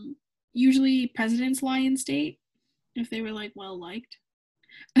 Usually presidents lie in state if they were, like, well-liked.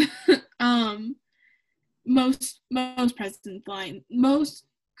 Most presidents lie. Most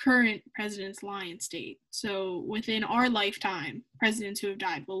current presidents lie in state. So within our lifetime, presidents who have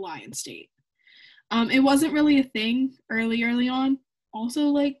died will lie in state. It wasn't really a thing early on. Also,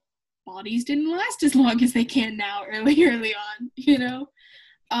 like, bodies didn't last as long as they can now early on, you know?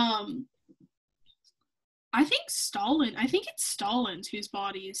 I think it's Stalin's whose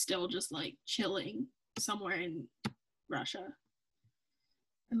body is still just, like, chilling somewhere in Russia.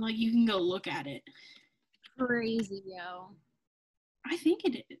 And, like, you can go look at it. Crazy, yo. I think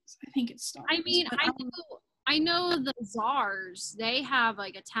it is. I think it's Stalin. I mean, I know the czars, they have,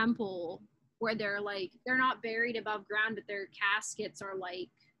 like, a temple where they're not buried above ground, but their caskets are, like,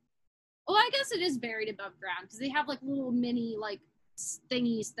 well, I guess it is buried above ground because they have, like, little mini, like,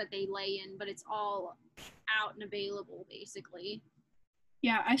 thingies that they lay in, but it's all out and available, basically.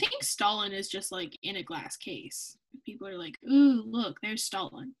 Yeah, I think Stalin is just, like, in a glass case. People are like, ooh, look, there's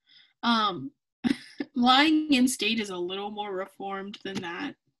Stalin. Lying in state is a little more reformed than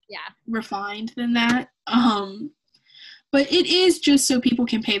that. Yeah. Refined than that. But it is just so people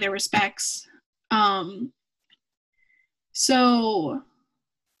can pay their respects. So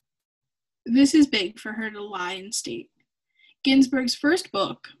this is big for her to lie in state. Ginsburg's first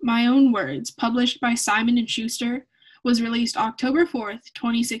book, My Own Words, published by Simon & Schuster, was released October 4th,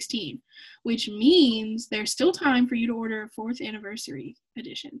 2016, which means there's still time for you to order a 4th anniversary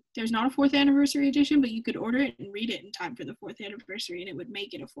edition. There's not a 4th anniversary edition, but you could order it and read it in time for the 4th anniversary, and it would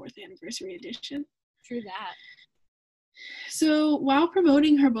make it a 4th anniversary edition. True that. So while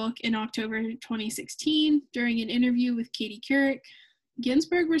promoting her book in October 2016, during an interview with Katie Couric,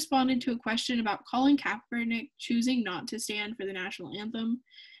 Ginsburg responded to a question about Colin Kaepernick choosing not to stand for the national anthem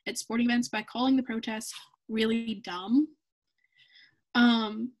at sporting events by calling the protest really dumb.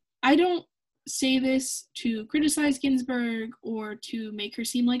 I don't say this to criticize Ginsburg or to make her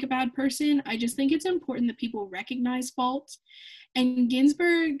seem like a bad person. I just think it's important that people recognize faults, and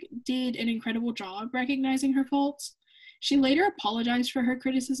Ginsburg did an incredible job recognizing her faults. She later apologized for her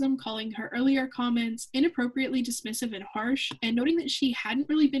criticism, calling her earlier comments inappropriately dismissive and harsh, and noting that she hadn't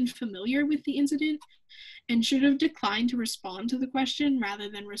really been familiar with the incident and should have declined to respond to the question rather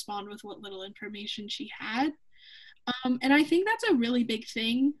than respond with what little information she had. And I think that's a really big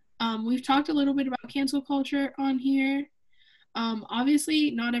thing. We've talked a little bit about cancel culture on here.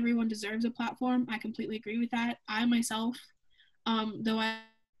 Obviously, not everyone deserves a platform. I completely agree with that. I myself, though I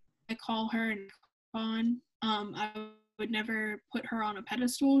call her an icon, I would never put her on a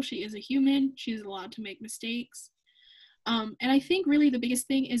pedestal. She is a human. She's allowed to make mistakes. And I think really the biggest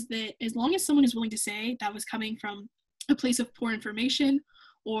thing is that as long as someone is willing to say that was coming from a place of poor information,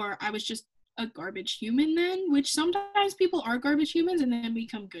 or I was just a garbage human then, which sometimes people are garbage humans and then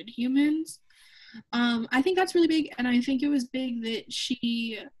become good humans. I think that's really big, and I think it was big that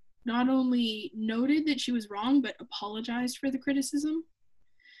she not only noted that she was wrong, but apologized for the criticism.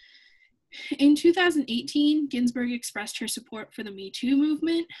 In 2018, Ginsburg expressed her support for the Me Too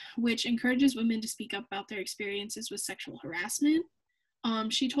movement, which encourages women to speak up about their experiences with sexual harassment.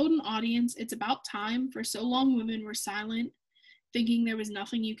 She told an audience, "It's about time. For so long, women were silent, thinking there was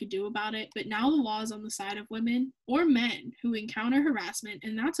nothing you could do about it, but now the law is on the side of women or men who encounter harassment,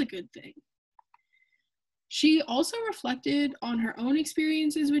 and that's a good thing." She also reflected on her own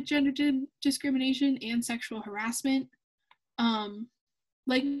experiences with gender discrimination and sexual harassment.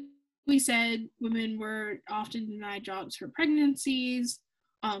 Like we said, women were often denied jobs for pregnancies.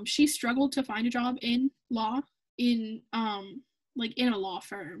 She struggled to find a job in law, in in a law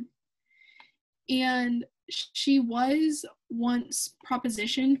firm. And she was once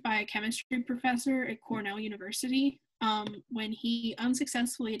propositioned by a chemistry professor at Cornell University when he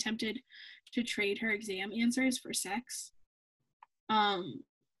unsuccessfully attempted to trade her exam answers for sex.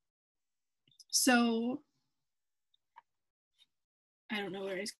 So I don't know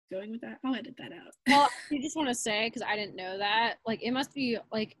where I was going with that. I'll edit that out. Well, I just want to say, because I didn't know that, like, it must be,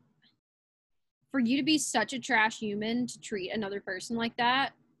 like, for you to be such a trash human to treat another person like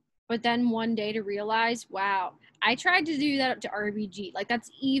that, but then one day to realize, wow, I tried to do that to RBG. Like, that's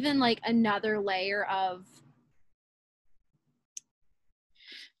even, like, another layer of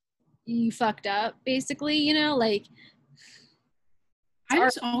you fucked up, basically, you know? Like, I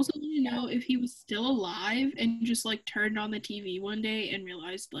just also want to know if he was still alive and just, like, turned on the TV one day and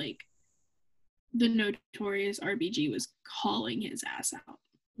realized, like, the notorious RBG was calling his ass out.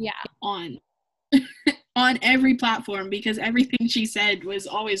 Yeah. On every platform, because everything she said was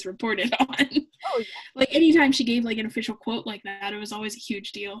always reported on. Oh, yeah. Like, anytime she gave, like, an official quote like that, it was always a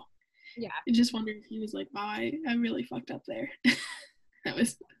huge deal. Yeah. I just wondered if he was like, wow, I really fucked up there. That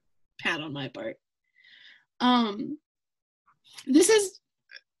was pat on my part. This is,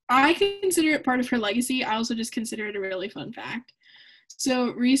 I consider it part of her legacy. I also just consider it a really fun fact.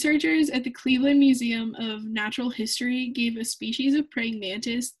 So researchers at the Cleveland Museum of Natural History gave a species of praying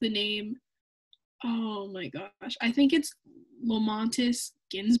mantis the name, oh my gosh, I think it's Lomontis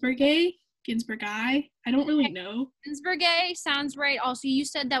ginsbergi. I don't really know. Ginsbergi sounds right. Also, you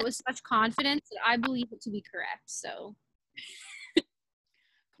said that with such confidence that I believe it to be correct, so.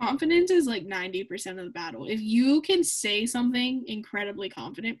 Confidence is like 90% of the battle. If you can say something incredibly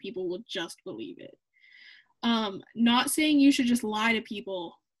confident, people will just believe it. Not saying you should just lie to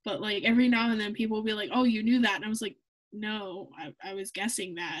people, but like every now and then people will be like, oh, you knew that. And I was like, no, I was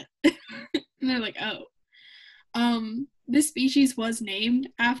guessing that. And they're like, oh. This species was named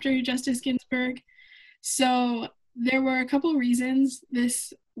after Justice Ginsburg. So there were a couple reasons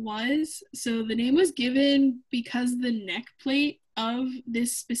this was. So the name was given because the neck plate of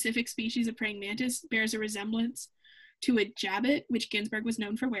this specific species of praying mantis bears a resemblance to a jabot, which Ginsburg was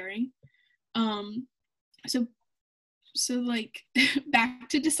known for wearing. So like back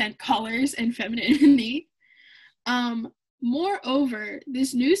to descent collars and femininity. Moreover,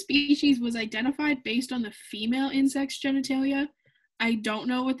 this new species was identified based on the female insect's genitalia. I don't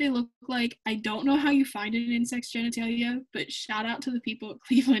know what they look like. I don't know how you find an insect's genitalia, but shout out to the people at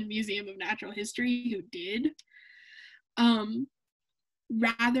Cleveland Museum of Natural History who did.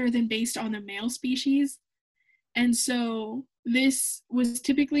 Rather than based on the male species. And so this was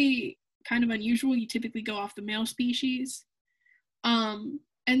typically kind of unusual. You typically go off the male species.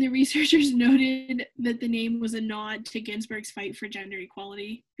 And the researchers noted that the name was a nod to Ginsburg's fight for gender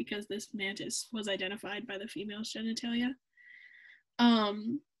equality because this mantis was identified by the female's genitalia.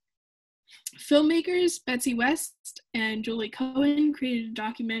 Filmmakers Betsy West and Julie Cohen created a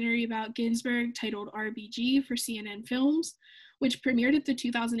documentary about Ginsburg titled RBG for CNN Films, which premiered at the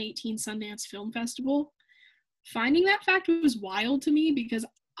 2018 Sundance Film Festival. Finding that fact was wild to me because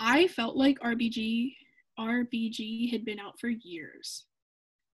I felt like RBG had been out for years.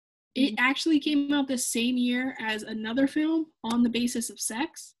 It actually came out the same year as another film, On the Basis of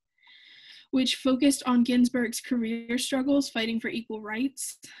Sex, which focused on Ginsburg's career struggles fighting for equal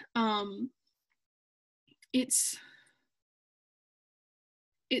rights. Its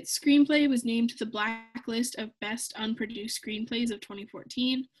screenplay was named to the blacklist of best unproduced screenplays of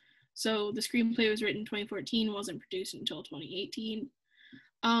 2014. So the screenplay was written in 2014, wasn't produced until 2018.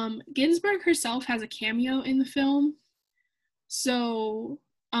 Ginsburg herself has a cameo in the film. So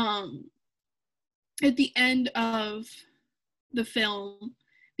at the end of the film,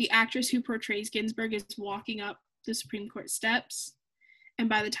 the actress who portrays Ginsburg is walking up the Supreme Court steps, and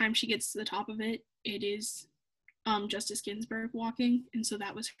by the time she gets to the top of it, it is Justice Ginsburg walking, and so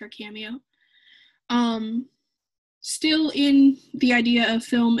that was her cameo. Still in the idea of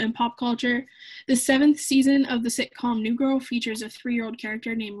film and pop culture, the 7th season of the sitcom New Girl features a 3-year-old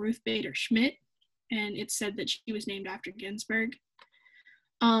character named Ruth Bader Schmidt, and it's said that she was named after Ginsburg.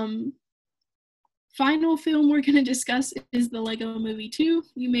 Final film we're going to discuss is the Lego Movie 2.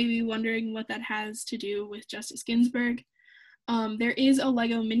 You may be wondering what that has to do with Justice Ginsburg. There is a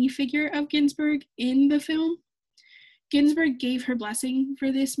Lego minifigure of Ginsburg in the film. Ginsburg gave her blessing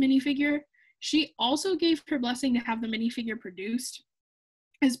for this minifigure. She also gave her blessing to have the minifigure produced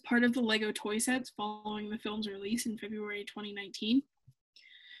as part of the Lego toy sets following the film's release in February 2019.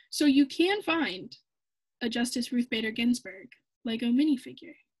 So you can find a Justice Ruth Bader Ginsburg Lego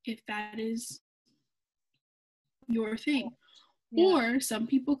minifigure, if that is your thing. Yeah. Or some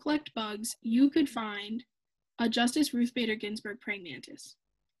people collect bugs. You could find a Justice Ruth Bader Ginsburg praying mantis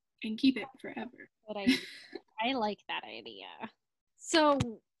and keep it forever. I like that idea. So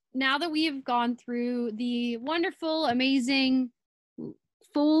now that we have gone through the wonderful, amazing,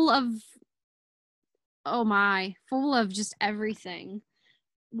 full of just everything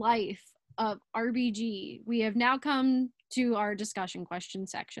life of RBG, we have now come to our discussion question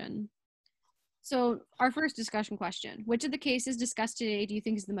section. So our first discussion question: which of the cases discussed today do you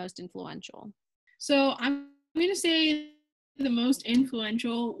think is the most influential? So I'm going to say the most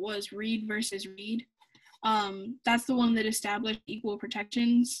influential was Reed versus Reed. That's the one that established equal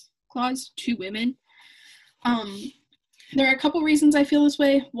protections clause to women. There are a couple reasons I feel this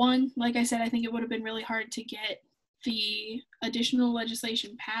way. One, like I said, I think it would have been really hard to get the additional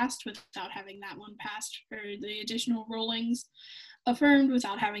legislation passed without having that one passed, or the additional rulings affirmed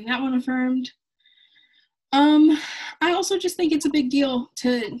without having that one affirmed. I also just think it's a big deal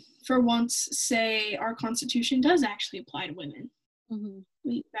to, for once, say our Constitution does actually apply to women.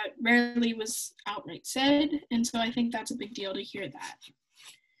 Mm-hmm. That rarely was outright said, and so I think that's a big deal to hear that.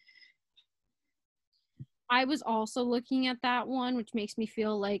 I was also looking at that one, which makes me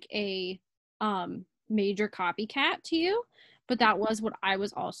feel like a major copycat to you, but that was what I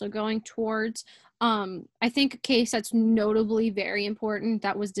was also going towards. I think a case that's notably very important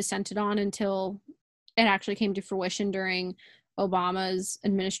that was dissented on until it actually came to fruition during Obama's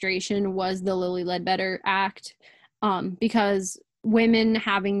administration was the Lilly Ledbetter Act, because women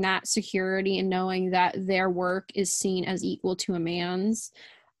having that security and knowing that their work is seen as equal to a man's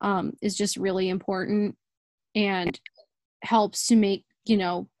is just really important and helps to make,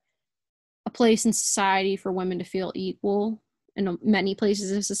 a place in society for women to feel equal in many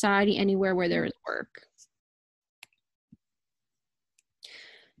places of society, anywhere where there is work.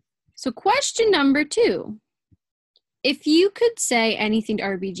 So question number 2. If you could say anything to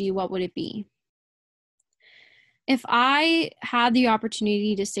RBG, what would it be? If I had the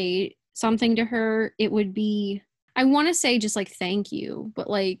opportunity to say something to her, it would be, I want to say just like thank you, but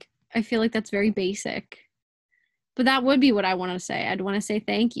like I feel like that's very basic. But that would be what I want to say. I'd want to say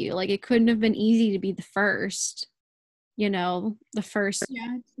thank you. Like it couldn't have been easy to be the first, the first,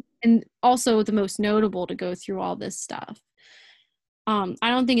 yeah, and also the most notable to go through all this stuff. I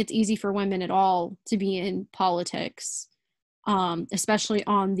don't think it's easy for women at all to be in politics, especially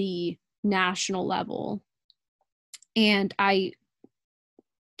on the national level. And I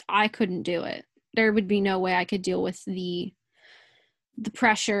couldn't do it. There would be no way I could deal with the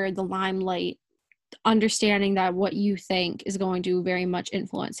pressure, the limelight, understanding that what you think is going to very much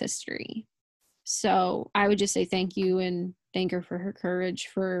influence history. So I would just say thank you and thank her for her courage,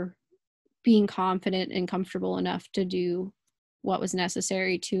 for being confident and comfortable enough to do what was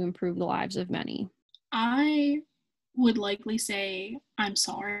necessary to improve the lives of many. I would likely say I'm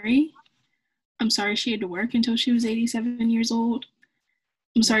sorry. I'm sorry she had to work until she was 87 years old.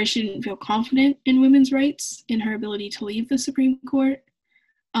 I'm sorry she didn't feel confident in women's rights, in her ability to leave the Supreme Court.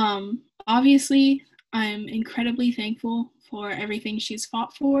 Obviously, I'm incredibly thankful for everything she's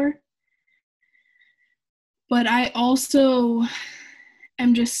fought for. But I also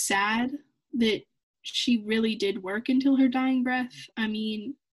am just sad that she really did work until her dying breath. I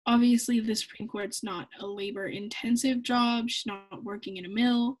mean, obviously the Supreme Court's not a labor-intensive job. She's not working in a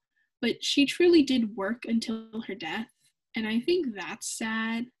mill. But she truly did work until her death. And I think that's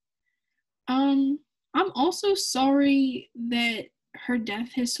sad. I'm also sorry that her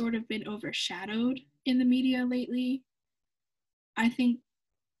death has sort of been overshadowed in the media lately. I think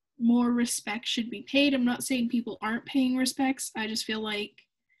more respect should be paid. I'm not saying people aren't paying respects. I just feel like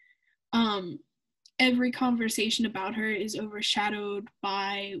every conversation about her is overshadowed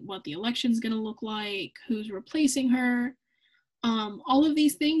by what the election's going to look like, who's replacing her, all of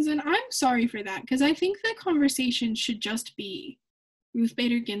these things. And I'm sorry for that, because I think the conversation should just be Ruth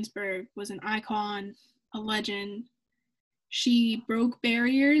Bader Ginsburg was an icon, a legend. She broke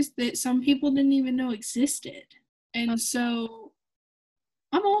barriers that some people didn't even know existed. And so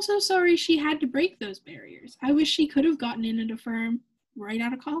I'm also sorry she had to break those barriers. I wish she could have gotten in at a firm right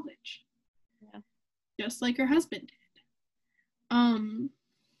out of college. Yeah. Just like her husband did.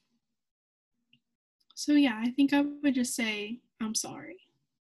 So yeah, I think I would just say I'm sorry.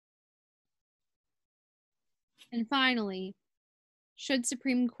 And finally, should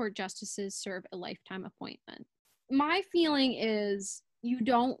Supreme Court justices serve a lifetime appointment? My feeling is you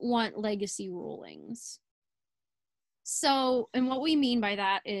don't want legacy rulings. So, and what we mean by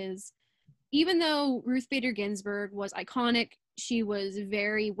that is, even though Ruth Bader Ginsburg was iconic she was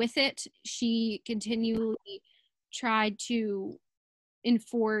very with it. She continually tried to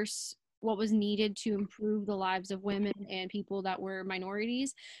enforce what was needed to improve the lives of women and people that were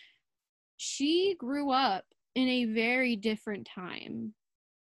minorities. She grew up in a very different time.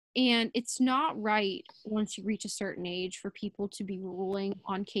 And it's not right once you reach a certain age for people to be ruling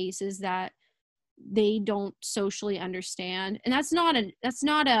on cases that they don't socially understand. And that's not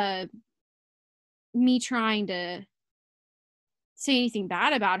a me trying to say anything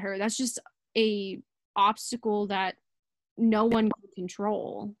bad about her. That's just a obstacle that no one can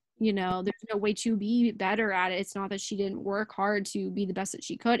control. There's no way to be better at it. It's not that she didn't work hard to be the best that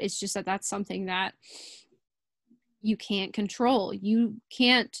she could. It's just that that's something that you can't control. You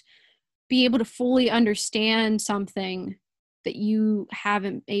can't be able to fully understand something that you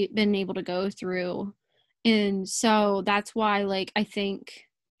haven't been able to go through. And so that's why, like, I think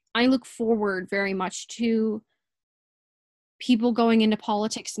I look forward very much to people going into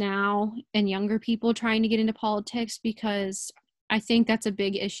politics now and younger people trying to get into politics, because I think that's a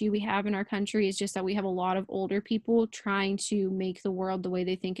big issue we have in our country, is just that we have a lot of older people trying to make the world the way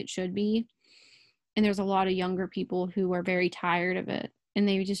they think it should be. And there's a lot of younger people who are very tired of it, and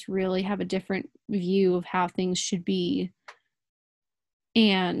they just really have a different view of how things should be.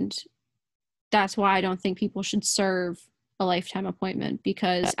 And that's why I don't think people should serve a lifetime appointment,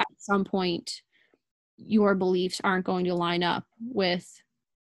 because at some point your beliefs aren't going to line up with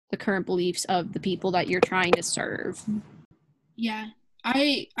the current beliefs of the people that you're trying to serve. Yeah,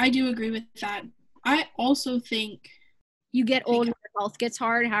 I do agree with that. I also think you get old and your health gets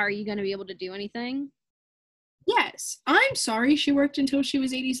hard. How are you going to be able to do anything? Yes, I'm sorry she worked until she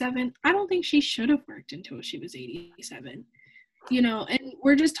was 87. I don't think she should have worked until she was 87. And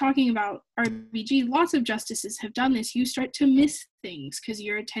we're just talking about RBG. Lots of justices have done this. You start to miss things because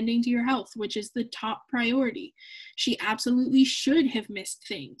you're attending to your health, which is the top priority. She absolutely should have missed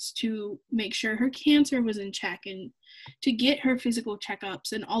things to make sure her cancer was in check and to get her physical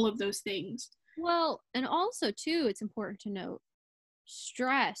checkups and all of those things. Well, and also, too, it's important to note,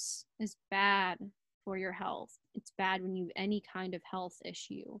 stress is bad for your health. It's bad when you have any kind of health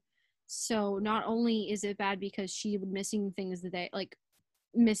issue. So not only is it bad because she was missing things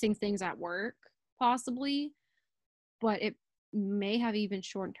missing things at work, possibly, but it may have even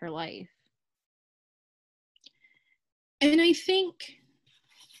shortened her life. And I think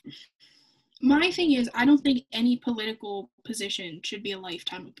my thing is, I don't think any political position should be a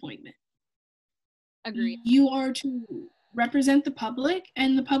lifetime appointment. Agreed. You are to represent the public,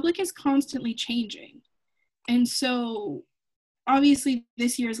 and the public is constantly changing. And so obviously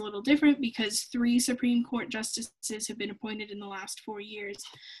this year is a little different because 3 Supreme Court justices have been appointed in the last 4 years.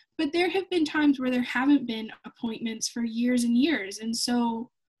 But there have been times where there haven't been appointments for years and years. And so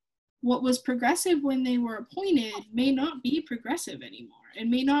what was progressive when they were appointed may not be progressive anymore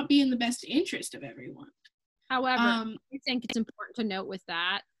and may not be in the best interest of everyone. However, I think it's important to note with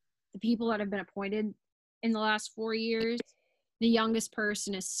that, the people that have been appointed in the last 4 years, the youngest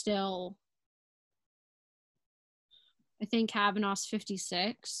person is still, I think Kavanaugh's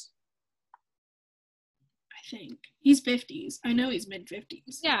 56. I think. He's 50s. I know he's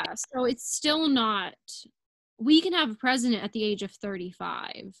mid-50s. Yeah, so it's still not, we can have a president at the age of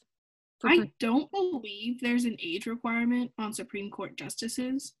 35. I don't believe there's an age requirement on Supreme Court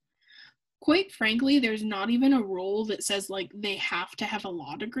justices. Quite frankly, there's not even a rule that says, like, they have to have a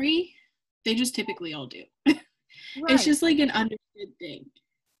law degree. They just typically all do. Right. It's just like an understood thing.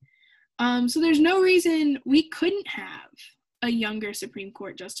 So there's no reason we couldn't have a younger Supreme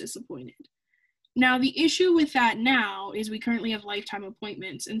Court justice appointed. Now, the issue with that now is we currently have lifetime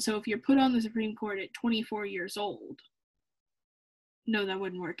appointments. And so if you're put on the Supreme Court at 24 years old, no, that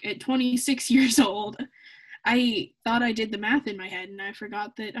wouldn't work. At 26 years old, I thought I did the math in my head and I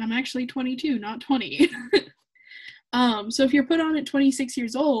forgot that I'm actually 22, not 20. So if you're put on at 26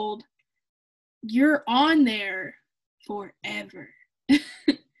 years old, you're on there forever.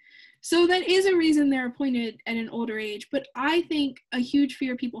 So that is a reason they're appointed at an older age. But I think a huge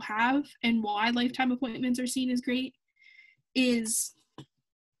fear people have, and why lifetime appointments are seen as great, is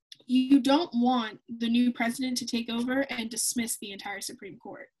you don't want the new president to take over and dismiss the entire Supreme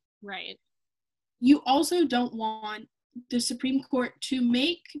Court. Right. You also don't want the Supreme Court to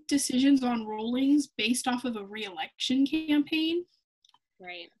make decisions on rulings based off of a re-election campaign.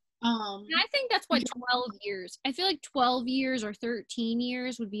 Right. And I think that's what 12 years. I feel like 12 years or 13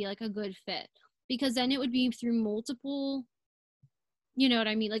 years would be like a good fit, because then it would be through multiple, you know what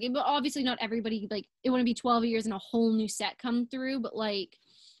I mean? Like, obviously not everybody, like, it wouldn't be 12 years and a whole new set come through, but like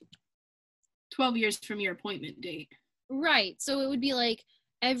 12 years from your appointment date. Right. So it would be like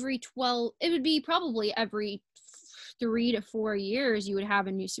it would be probably every 3 to 4 years, you would have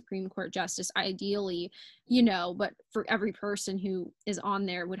a new Supreme Court justice, ideally, you know, but for every person who is on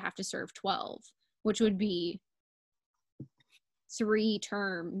there would have to serve 12, which would be 3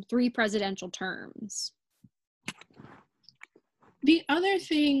 presidential terms. The other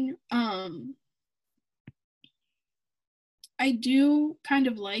thing, I do kind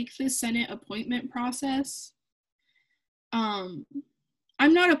of like the Senate appointment process. I'm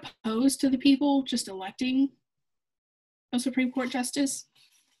not opposed to the people just electing a Supreme Court justice,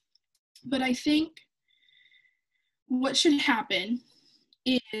 but I think what should happen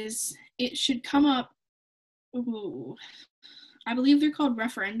is it should come up, I believe they're called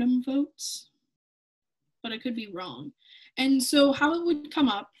referendum votes, but I could be wrong. And so how it would come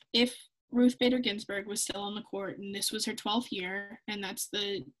up if Ruth Bader Ginsburg was still on the court and this was her 12th year, and that's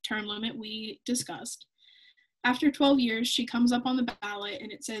the term limit we discussed. After 12 years, she comes up on the ballot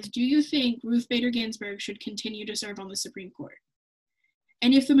and it says, do you think Ruth Bader Ginsburg should continue to serve on the Supreme Court?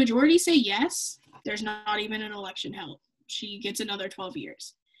 And if the majority say yes, there's not even an election held. She gets another 12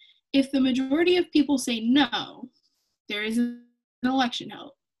 years. If the majority of people say no, there is an election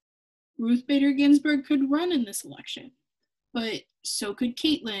held. Ruth Bader Ginsburg could run in this election, but so could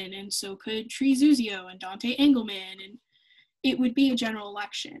Caitlin, and so could Tree Zuzio and Dante Engelman, and it would be a general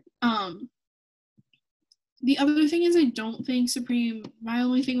election. The other thing is my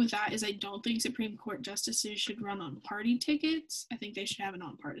only thing with that is I don't think Supreme Court justices should run on party tickets. I think they should have a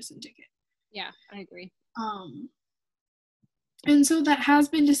nonpartisan ticket. Yeah, I agree. And so that has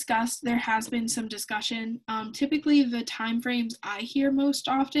been discussed. There has been some discussion. Typically, the timeframes I hear most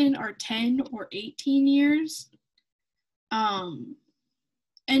often are 10 or 18 years. And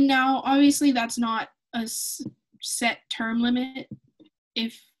now, obviously, that's not a set term limit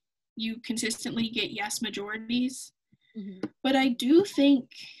if you consistently get yes majorities. Mm-hmm. But I do think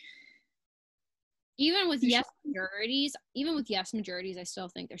even with yes majorities, I still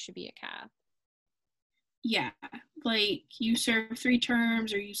think there should be a cap. Yeah, like you serve 3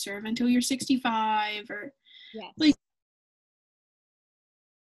 terms, or you serve until you're 65, or yes. Like,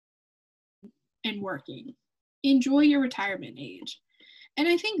 and working. Enjoy your retirement age. And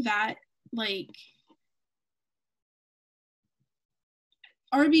I think that, like,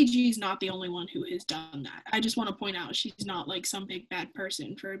 RBG is not the only one who has done that. I just want to point out she's not like some big bad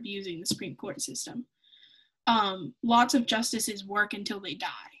person for abusing the Supreme Court system. Lots of justices work until they die.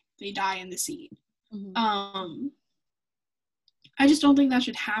 They die in the seat. Mm-hmm. I just don't think that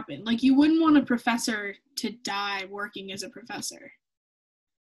should happen. Like, you wouldn't want a professor to die working as a professor.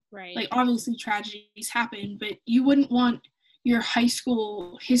 Right. Like, obviously tragedies happen, but you wouldn't want your high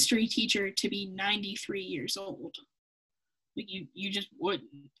school history teacher to be 93 years old. Like, you just wouldn't.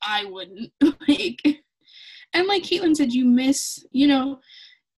 I wouldn't. And like Caitlin said, you miss,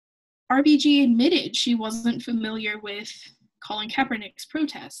 RBG admitted she wasn't familiar with Colin Kaepernick's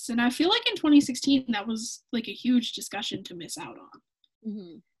protests. And I feel like in 2016, that was like a huge discussion to miss out on.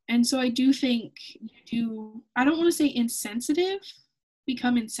 Mm-hmm. And so I do think I don't want to say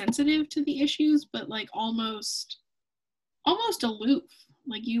become insensitive to the issues, but like almost aloof.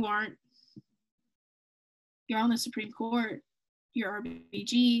 Like, you're on the Supreme Court, you're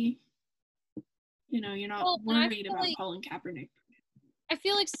RBG, you're not worried about Colin Kaepernick. I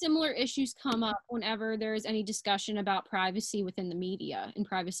feel like similar issues come up whenever there is any discussion about privacy within the media and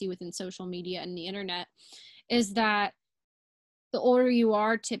privacy within social media and the internet, is that the older you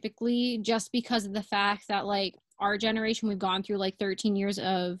are, typically, just because of the fact that, like, our generation, we've gone through like 13 years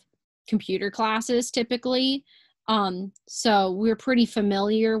of computer classes typically. So we're pretty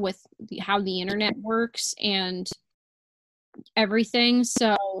familiar with how the internet works and everything.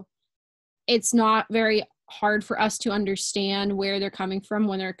 So it's not very hard for us to understand where they're coming from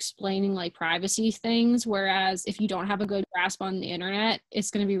when they're explaining like privacy things. Whereas if you don't have a good grasp on the internet, it's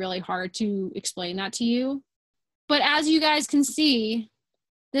going to be really hard to explain that to you. But as you guys can see,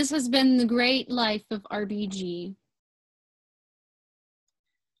 this has been the great life of RBG.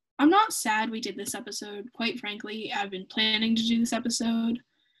 I'm not sad we did this episode. Quite frankly, I've been planning to do this episode.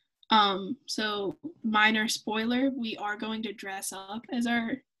 So minor spoiler, we are going to dress up as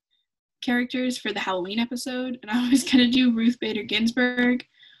our characters for the Halloween episode, and I was going to do Ruth Bader Ginsburg,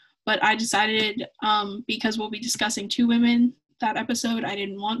 but I decided because we'll be discussing 2 women that episode, I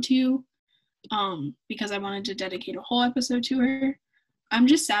didn't want to, because I wanted to dedicate a whole episode to her. I'm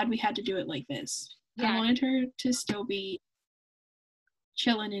just sad we had to do it like this. Yeah. I wanted her to still be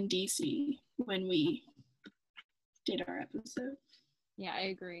chilling in DC when we did our episode. Yeah, I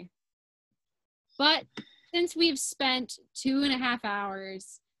agree. But since we've spent 2.5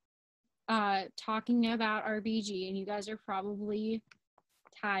 hours talking about RBG, and you guys are probably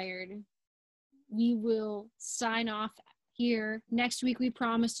tired, we will sign off here. Next week, we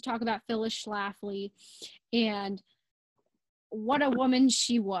promise to talk about Phyllis Schlafly and what a woman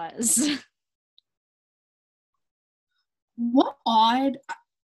she was. What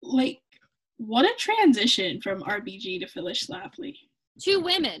a transition from RBG to Phyllis Schlafly. 2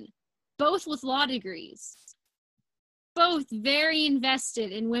 women, both with law degrees, both very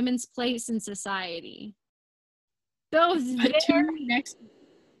invested in women's place in society. Both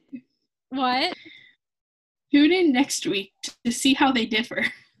What? Tune in next week to see how they differ.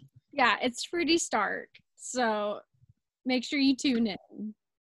 Yeah, it's pretty stark. So make sure you tune in.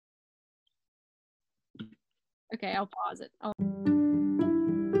 Okay, I'll pause it.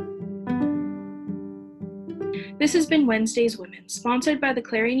 This has been Wednesday's Women, sponsored by the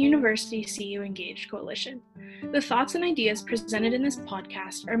Clarion University CU Engaged Coalition. The thoughts and ideas presented in this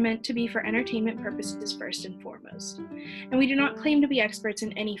podcast are meant to be for entertainment purposes first and foremost, and we do not claim to be experts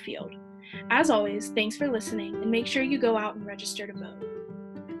in any field. As always, thanks for listening, and make sure you go out and register to vote.